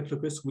why the cut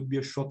locus would be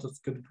a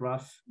shortest cut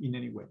graph in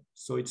any way.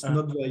 So it's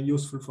not very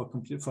useful for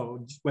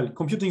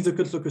computing the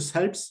cut locus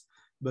helps,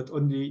 but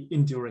only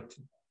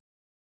indirectly.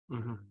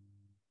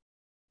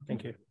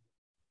 Thank you.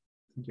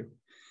 Thank you.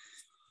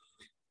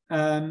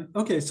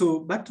 Okay, so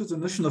back to the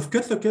notion of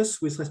cut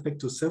locus with respect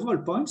to several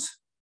points.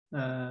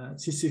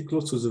 This is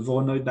close to the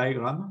Voronoi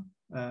diagram.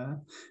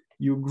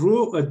 You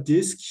grow a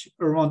disk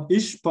around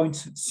each point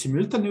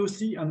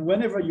simultaneously, and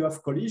whenever you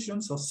have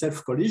collisions or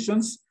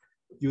self-collisions,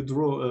 you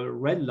draw a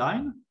red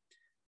line,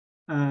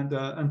 and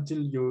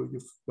until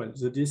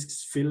the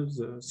disks fill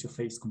the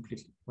surface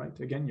completely, right?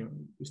 Again,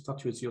 you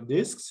start with your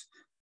disks,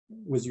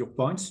 with your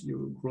points,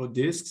 you grow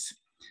disks,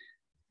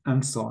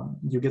 and so on.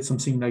 You get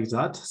something like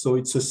that. So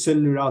it's a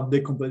cellular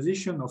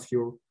decomposition of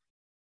your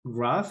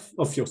graph,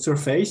 of your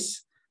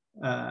surface.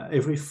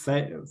 Every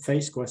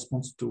phase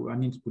corresponds to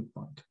an input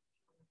point.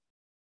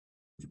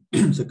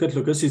 The cut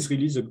locus is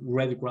really the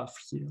red graph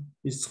here.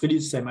 It's really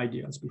the same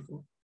idea as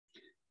before.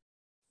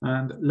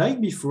 And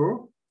like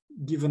before,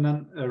 given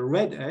a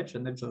red edge,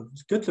 an edge of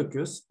the cut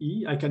locus,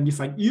 E, I can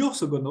define E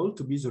orthogonal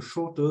to be the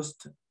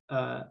shortest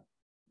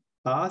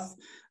path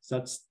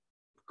that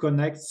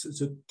connects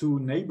the two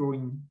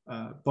neighboring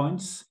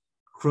points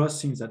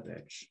crossing that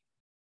edge.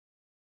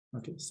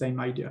 Okay, same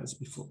idea as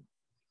before.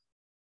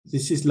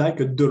 This is like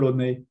a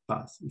Delaunay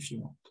path, if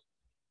you want.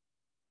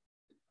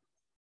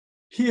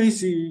 Here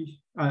is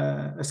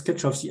a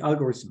sketch of the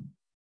algorithm.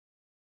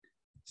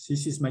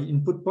 This is my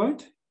input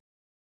point.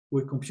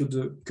 We compute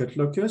the cut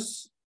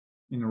locus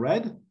in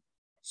red.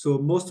 So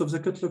most of the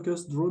cut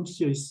locus drawn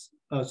here is,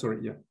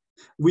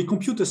 we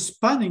compute a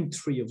spanning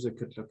tree of the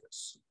cut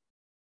locus.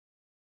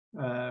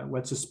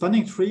 What's a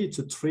spanning tree? It's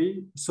a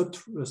tree,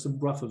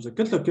 subgraph of the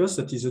cut locus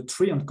that is a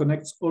tree and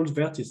connects all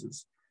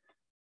vertices.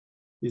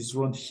 It's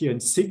drawn here in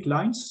thick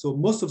lines. So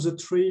most of the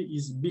tree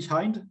is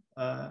behind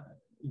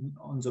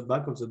on the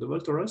back of the double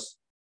torus.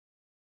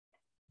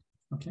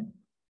 Okay.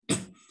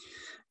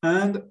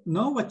 And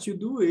now what you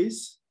do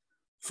is,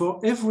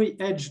 for every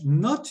edge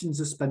not in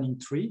the spanning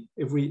tree,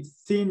 every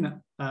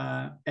thin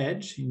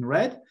edge in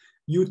red,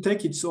 you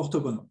take its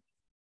orthogonal.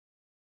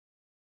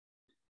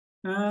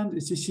 And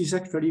this is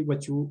actually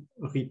what you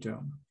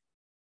return.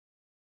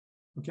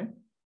 Okay.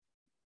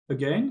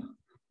 Again,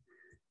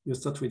 you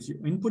start with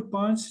your input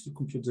points, you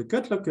compute the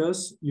cut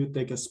locus, you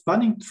take a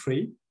spanning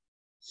tree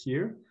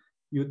here,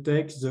 you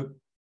take the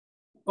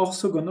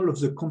orthogonal of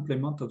the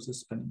complement of the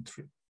spanning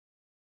tree.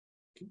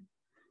 Okay.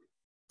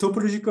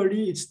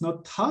 Topologically, it's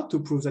not hard to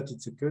prove that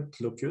it's a cut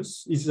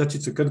locus, that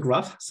it's a cut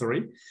graph,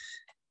 sorry.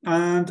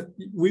 And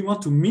we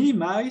want to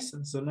minimize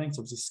the length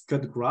of this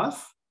cut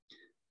graph.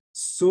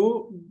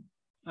 So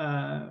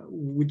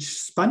which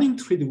spanning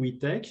tree do we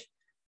take?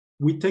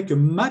 We take a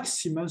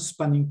maximum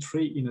spanning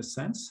tree in a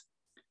sense.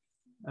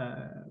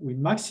 We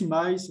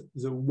maximize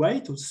the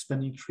weight of the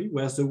spanning tree,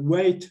 whereas the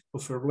weight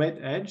of a red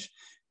edge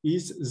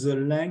is the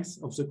length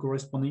of the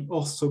corresponding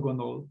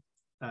orthogonal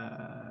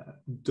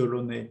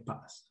Delaunay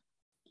path.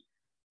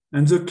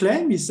 And the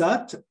claim is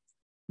that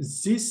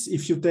this,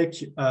 if you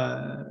take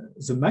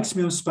the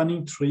maximum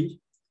spanning tree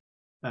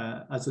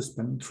as a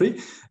spanning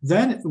tree,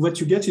 then what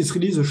you get is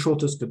really the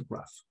shortest cut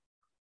graph.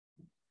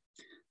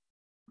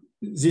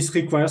 This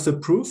requires a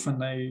proof,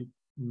 and I'm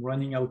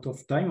running out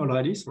of time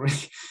already, sorry.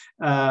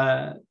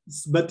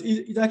 But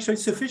it actually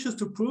sufficient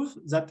to prove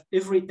that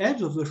every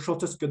edge of the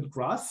shortest cut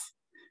graph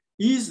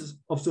is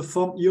of the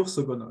form E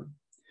orthogonal.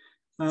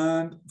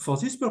 And for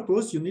this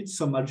purpose, you need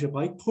some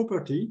algebraic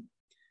property.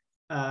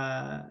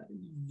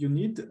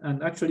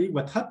 And actually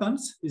what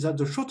happens is that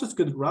the shortest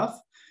cut graph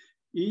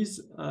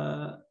is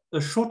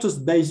a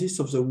shortest basis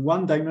of the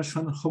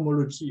one-dimensional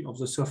homology of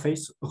the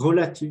surface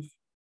relative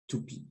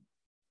to P.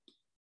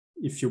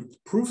 If you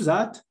prove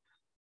that,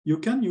 you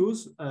can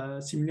use,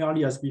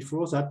 similarly as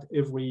before, that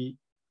every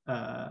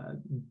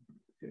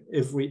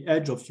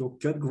edge of your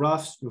cut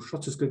graph, your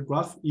shortest cut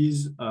graph,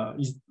 is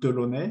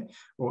Delaunay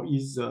or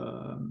is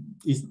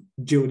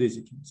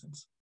geodesic in a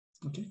sense.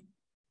 Okay.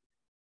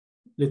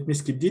 Let me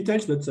skip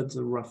details, but that's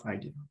a rough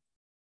idea.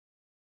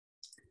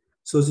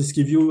 So this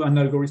gives you an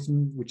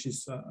algorithm which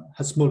is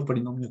has small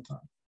polynomial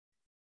time.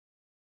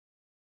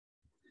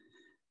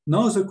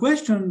 Now the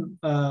question,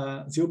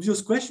 the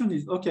obvious question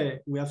is, okay,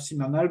 we have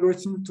seen an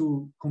algorithm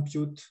to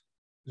compute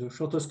the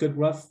shortest cut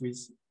graph with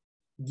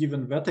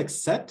given vertex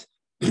set,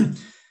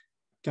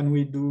 can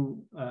we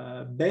do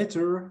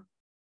better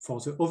for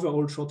the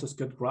overall shortest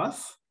cut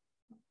graph?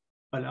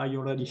 Well, I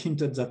already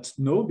hinted that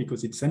no,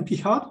 because it's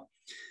NP-hard.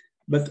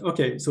 But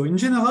okay, so in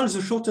general,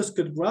 the shortest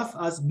cut graph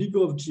has big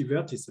O of G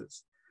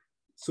vertices.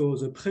 So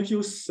the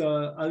previous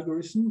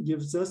algorithm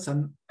gives us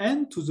an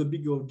n to the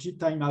big O of G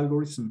time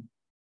algorithm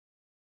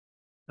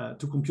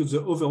to compute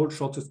the overall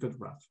shortest cut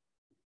graph.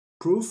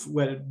 Proof,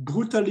 well,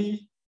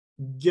 brutally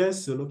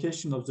guess the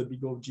location of the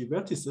big O of G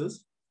vertices.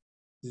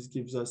 This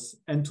gives us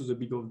n to the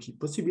big O of G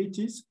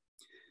possibilities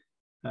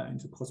in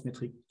the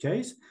cross-metric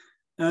case,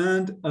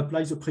 and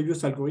apply the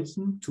previous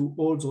algorithm to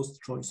all those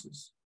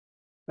choices.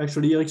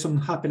 Actually, Ericsson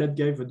and Harpelet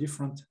gave a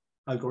different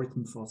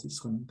algorithm for this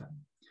running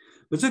time.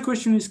 But the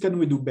question is, can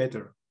we do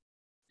better?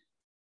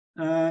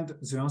 And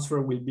the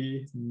answer will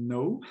be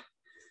no.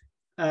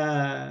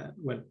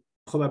 Well,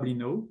 probably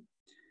no.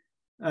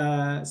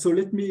 So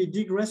let me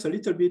digress a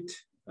little bit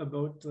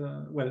about,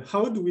 well,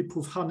 how do we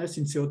prove hardness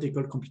in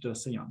theoretical computer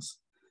science?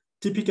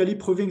 Typically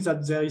proving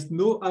that there is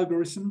no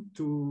algorithm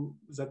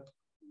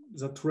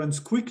that runs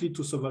quickly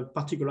to solve a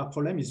particular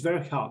problem is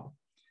very hard.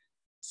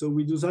 So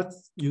we do that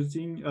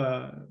using,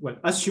 well,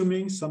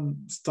 assuming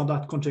some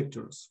standard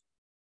conjectures.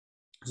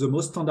 The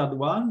most standard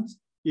one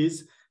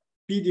is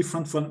P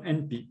different from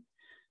NP,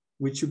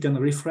 which you can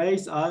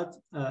rephrase as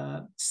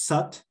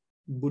SAT,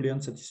 Boolean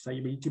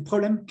satisfiability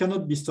problem,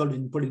 cannot be solved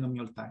in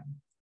polynomial time.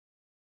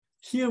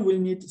 Here we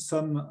need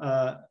some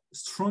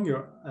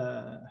stronger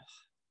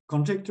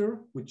conjecture,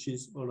 which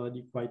is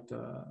already quite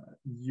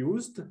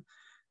used,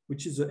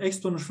 which is the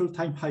exponential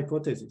time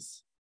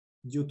hypothesis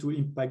due to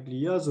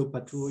Impaglia,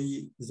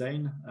 Paturi,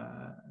 Zane,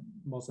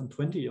 more than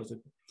 20 years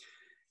ago.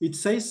 It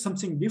says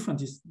something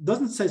different. It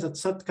doesn't say that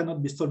SAT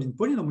cannot be solved in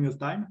polynomial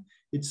time.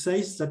 It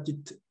says that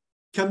it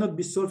cannot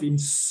be solved in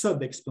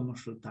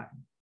sub-exponential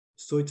time.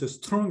 So it's a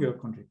stronger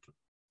conjecture.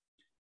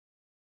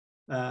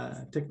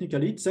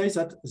 Technically, it says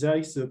that there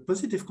is a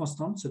positive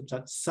constant such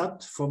that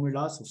SAT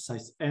formulas of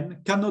size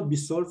n cannot be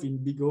solved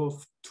in big O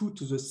of 2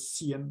 to the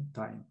Cn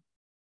time.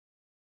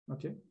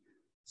 Okay,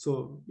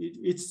 so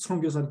it's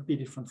stronger than P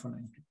different from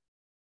NP.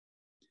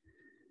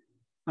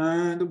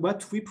 And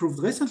what we proved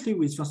recently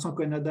with Vincent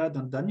Cohen-Haddad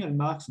and Daniel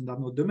Marx and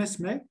Arnaud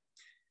Demesme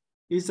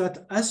is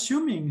that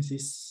assuming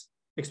this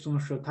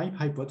exponential time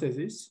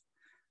hypothesis,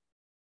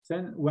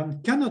 then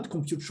one cannot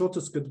compute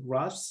shortest cut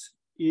graphs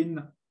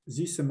in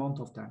this amount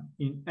of time,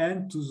 in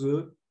n to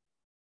the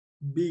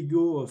big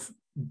O of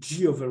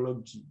G over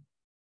log G,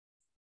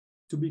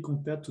 to be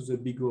compared to the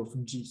big O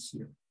of G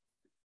here.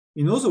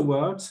 In other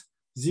words,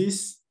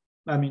 this,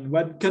 I mean,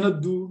 one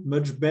cannot do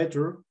much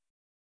better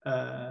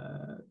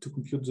to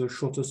compute the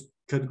shortest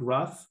cut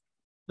graph,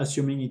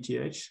 assuming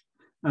ETH,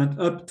 and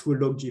up to a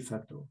log G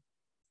factor.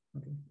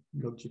 Okay,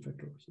 log G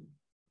factor here.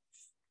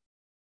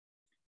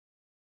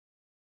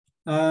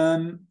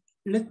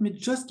 Let me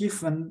just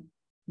give a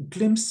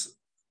glimpse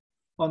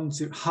on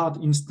the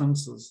hard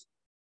instances.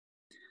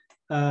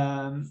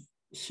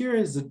 Here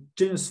is the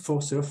genus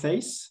 4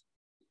 surface,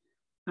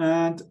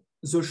 and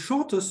the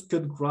shortest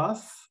cut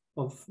graph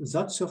of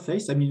that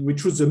surface, I mean, we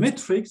choose the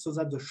metric so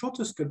that the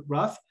shortest cut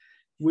graph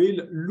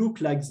will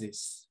look like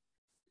this.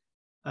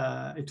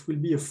 It will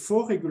be a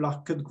 4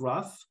 regular cut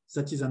graph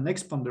that is an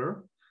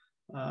expander.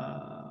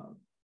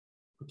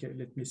 Okay,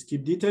 let me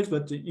skip details,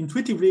 but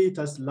intuitively it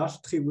has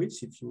large tree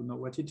widths, if you know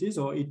what it is,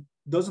 or it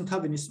doesn't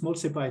have any small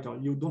separator.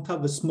 You don't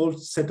have a small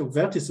set of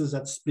vertices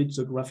that split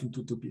the graph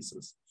into 2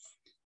 pieces.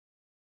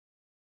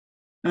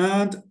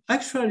 And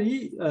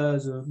actually,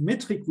 the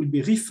metric will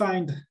be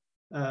refined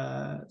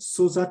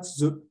so that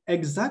the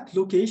exact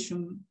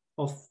location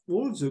of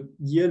all the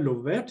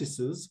yellow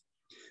vertices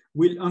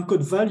will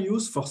encode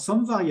values for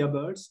some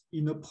variables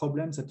in a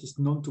problem that is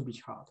known to be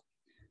hard.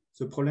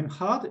 The problem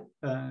hard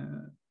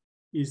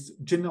is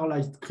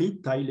generalized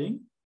grid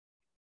tiling.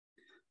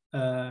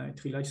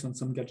 It relies on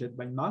some gadget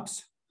by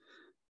Marx.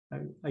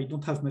 I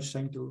don't have much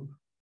time to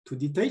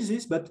detail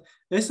this, but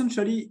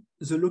essentially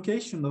the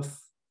location of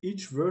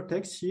each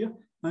vertex here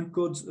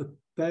encodes a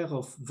pair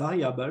of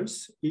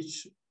variables,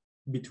 each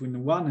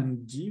between 1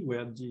 and d,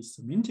 where d is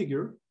some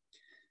integer.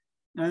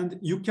 And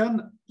you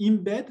can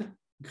embed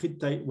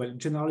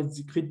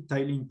generalized grid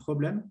tiling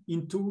problem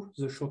into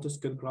the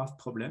shortest cut graph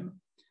problem.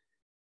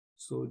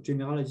 So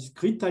generalized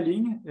grid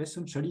tiling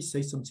essentially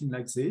says something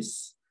like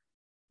this.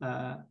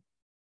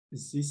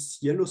 This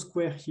yellow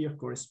square here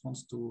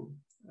corresponds to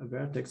a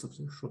vertex of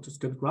the shortest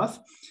cut graph.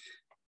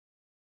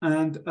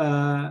 And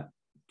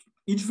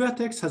each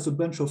vertex has a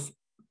bunch of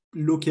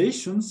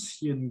locations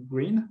here in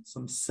green,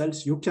 some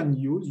cells you can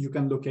use. You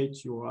can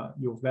locate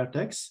your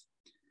vertex,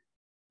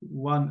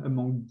 one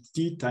among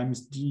d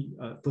times d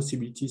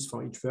possibilities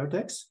for each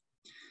vertex.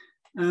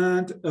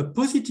 And a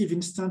positive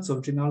instance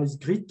of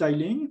generalized grid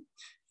tiling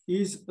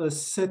is a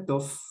set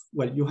of,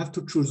 well, you have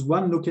to choose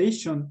one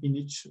location in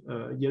each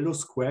yellow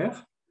square,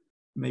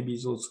 maybe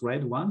those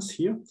red ones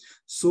here,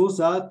 so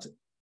that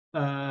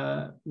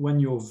when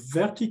you're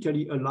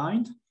vertically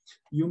aligned,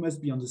 you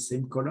must be on the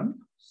same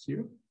column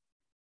here.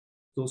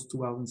 those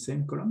two are in the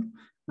same column.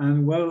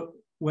 And well,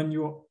 when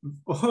you're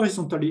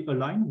horizontally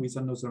aligned with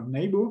another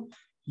neighbor,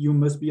 you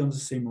must be on the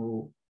same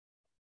row.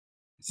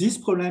 This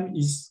problem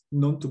is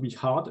known to be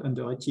hard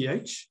under ATH.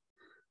 It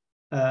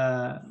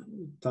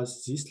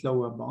has this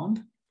lower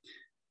bound.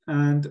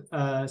 And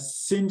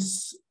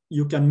since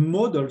you can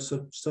model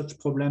such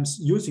problems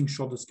using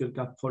shorter scale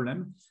graph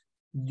problem,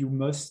 it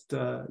must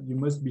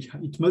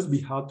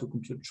be hard to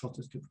compute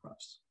shorter scale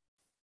graphs.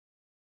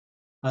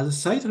 As a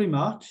side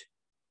remark,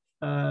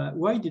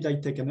 why did I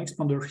take an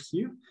expander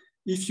here?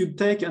 If you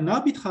take an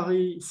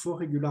arbitrary 4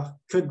 regular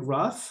cut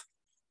graph,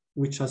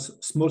 which has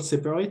small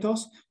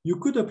separators, you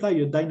could apply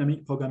a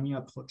dynamic programming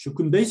approach. You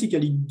could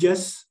basically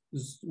guess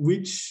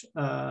which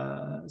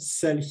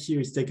cell here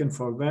is taken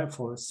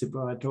for a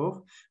separator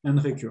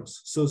and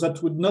recurs. So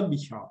that would not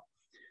be hard.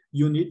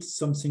 You need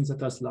something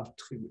that has large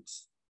tree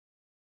widths.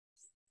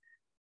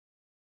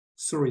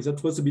 Sorry,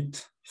 that was a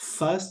bit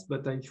fast,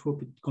 but I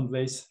hope it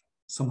conveys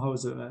somehow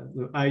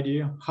the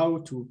idea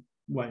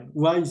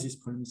why this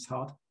problem is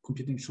hard.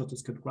 Computing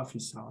shortest cut graph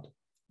is hard.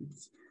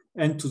 It's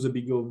n to the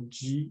big O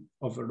G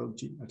over log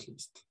G at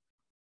least.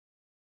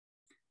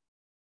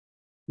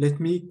 Let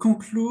me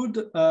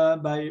conclude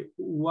by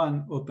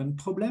one open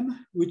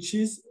problem, which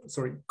is,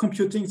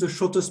 computing the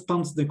shortest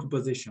Pons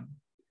decomposition.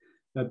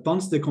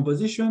 Pons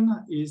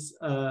decomposition is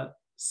a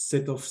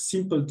set of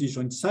simple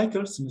disjoint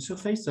cycles in the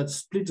surface that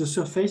split the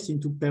surface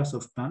into pairs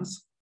of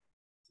Pons.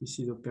 This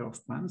is a pair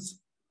of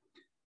Pons.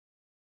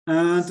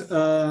 And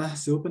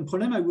the open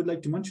problem I would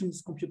like to mention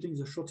is computing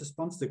the shortest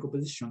Pons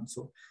decomposition.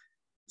 So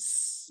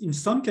in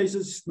some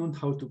cases, it's known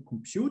how to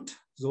compute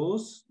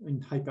those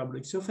in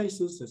hyperbolic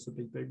surfaces. There's a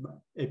paper by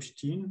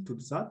Epstein to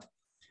do that.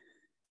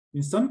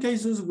 In some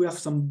cases, we have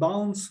some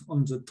bounds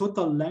on the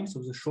total length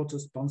of the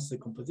shortest Pons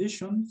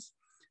decompositions,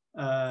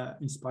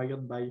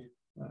 inspired by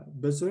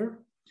Buzzer.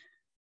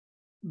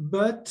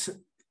 But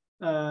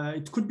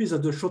it could be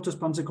that the shortest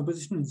Pons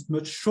decomposition is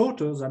much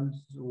shorter than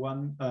the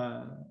one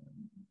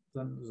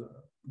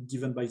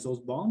given by those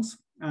bounds,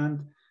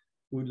 and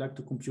we'd like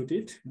to compute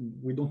it, and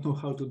we don't know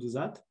how to do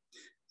that.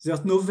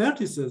 There's no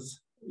vertices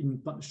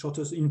in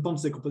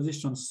Pons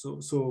decomposition,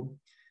 so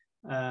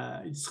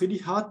it's really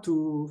hard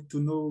to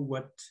know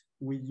what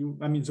we use.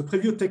 I mean, the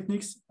previous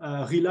techniques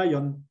rely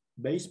on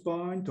base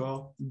point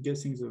or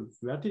guessing the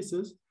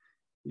vertices.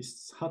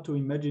 It's hard to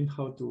imagine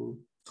how to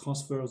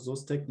transfer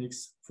those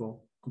techniques for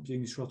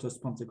computing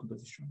shortest Pons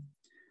decomposition.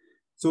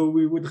 So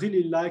we would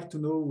really like to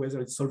know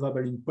whether it's solvable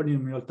in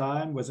polynomial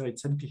time, whether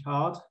it's NP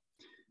hard,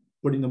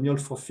 polynomial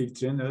for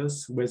fixed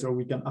genus, whether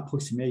we can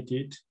approximate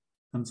it,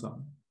 and so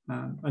on.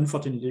 And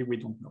unfortunately, we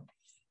don't know.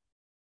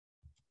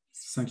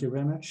 Thank you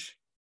very much.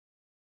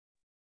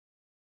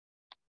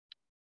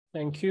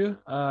 Thank you.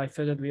 I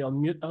said that we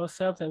unmute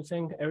ourselves and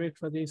thank Éric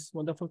for this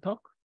wonderful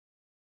talk.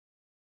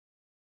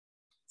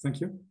 Thank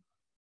you.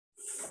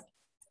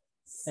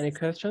 Any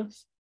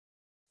questions?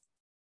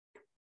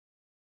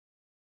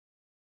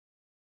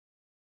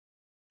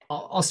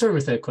 I'll start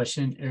with a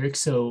question, Éric.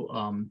 So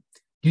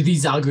do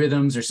these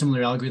algorithms or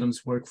similar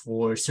algorithms work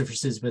for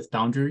surfaces with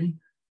boundary?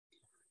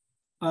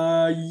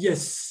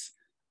 Yes.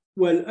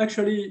 Well,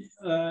 actually,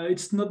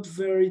 it's not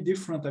very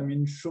different. I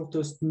mean,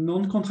 shortest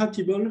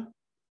non-contractible,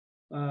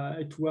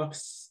 it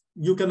works.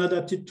 You can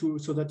adapt it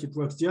so that it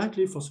works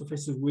directly for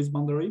surfaces with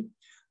boundary,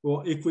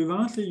 or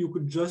equivalently, you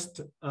could just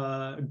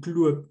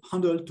glue a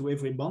handle to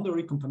every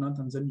boundary component,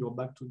 and then you're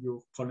back to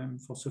your problem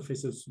for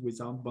surfaces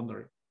without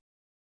boundary.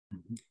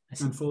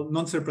 Mm-hmm. And for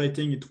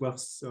non-separating, it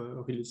works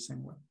really the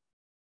same way.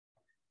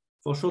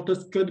 For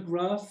shortest cut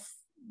graph,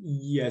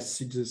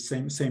 yes, it's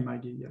the same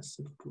idea. Yes,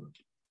 it would work.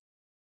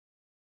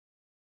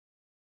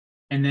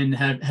 And then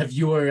have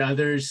you or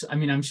others, I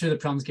mean, I'm sure the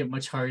problems get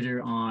much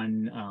harder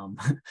on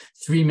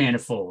 3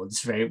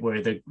 manifolds, right?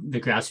 Where the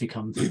graphs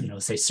become,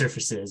 say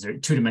surfaces or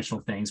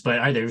 2-dimensional things, but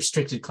are there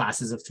restricted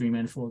classes of 3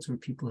 manifolds where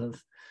people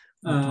have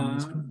worked on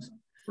these problems?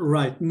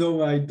 Right.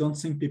 No, I don't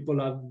think people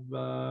have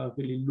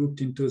really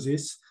looked into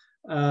this.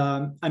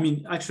 I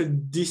mean, actually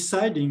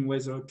deciding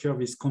whether a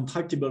curve is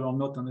contractible or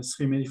not on a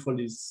 3 manifold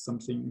is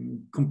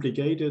something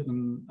complicated,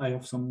 and I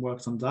have some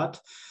works on that.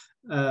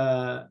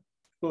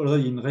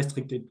 Already in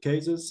restricted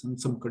cases, and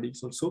some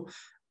colleagues also.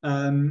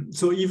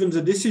 So even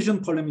the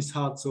decision problem is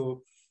hard.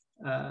 So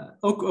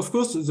of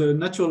course, the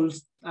natural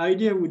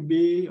idea would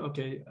be,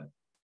 okay,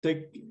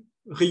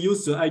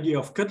 reuse the idea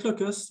of cut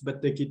locus,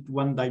 but take it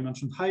 1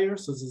 dimension higher.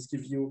 So this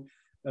gives you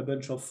a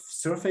bunch of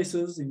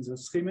surfaces in the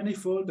 3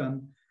 manifold,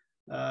 and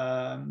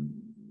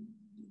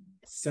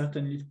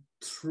certainly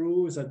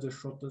true that the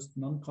shortest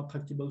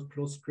non-contractible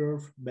closed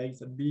curve by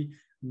that B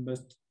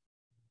must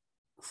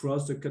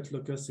cross the cut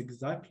locus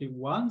exactly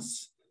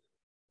once.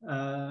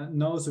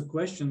 Now the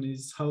question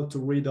is how to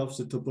read off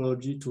the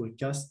topology to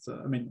recast.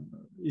 I mean,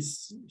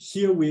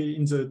 here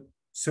in the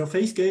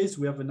surface case,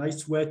 we have a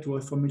nice way to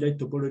formulate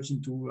topology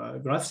into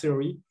graph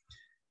theory,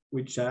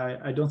 which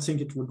I don't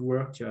think it would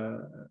work,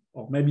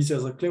 or maybe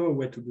there's a clever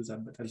way to do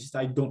that, but at least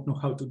I don't know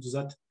how to do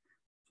that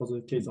for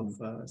the case of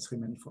 3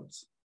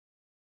 manifolds.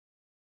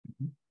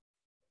 Mm-hmm.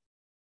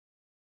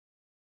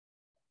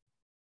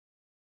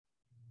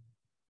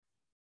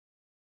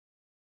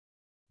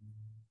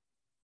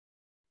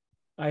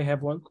 I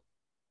have one.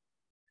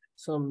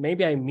 So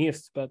maybe I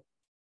missed, but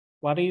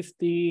what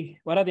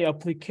are the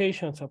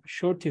applications of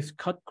shortest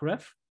cut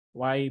graph?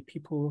 Why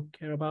people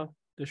care about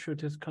the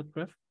shortest cut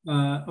graph?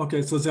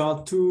 Okay, so there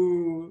are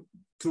two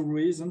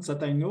reasons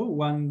that I know.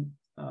 One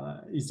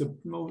is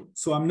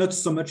so I'm not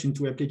so much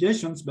into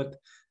applications, but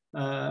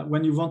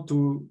when you want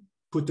to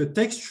put a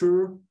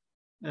texture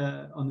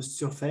on a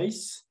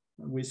surface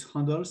with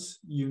handles,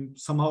 you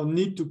somehow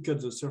need to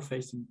cut the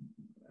surface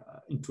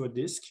into a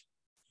disk.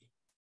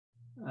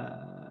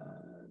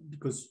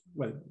 Because,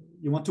 well,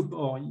 you want to,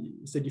 or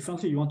say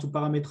differently, you want to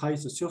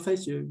parameterize the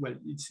surface.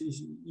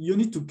 You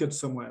need to cut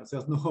somewhere.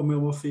 There's no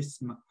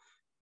homomorphism.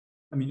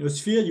 I mean, a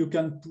sphere,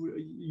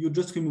 you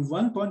just remove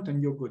one point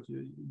and you're good.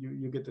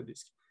 You get a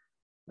disk.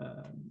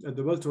 A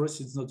double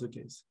torus is not the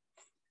case.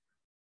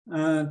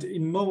 And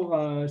in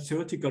more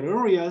theoretical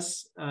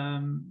areas,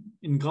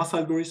 in graph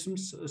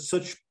algorithms,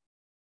 such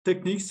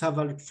techniques have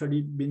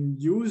actually been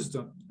used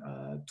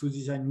to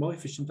design more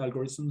efficient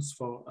algorithms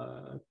for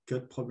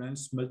cut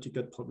problems,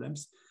 multi-cut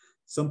problems.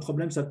 Some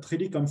problems that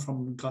really come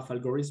from graph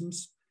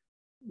algorithms,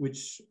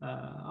 which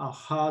are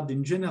hard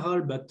in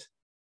general, but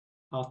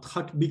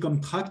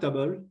become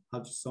tractable,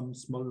 have some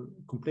small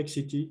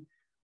complexity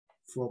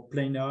for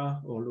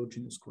planar or low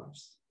genus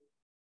graphs.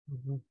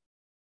 Mm-hmm.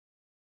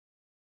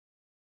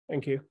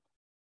 Thank you.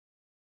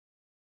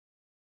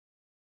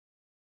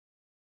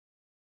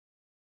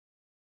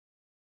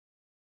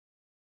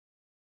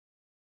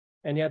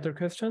 Any other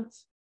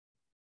questions?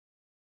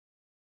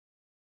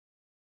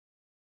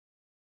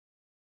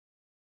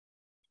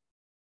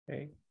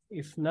 Okay,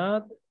 if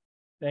not,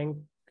 thank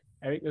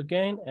Éric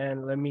again,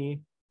 and let me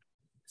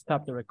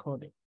stop the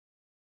recording.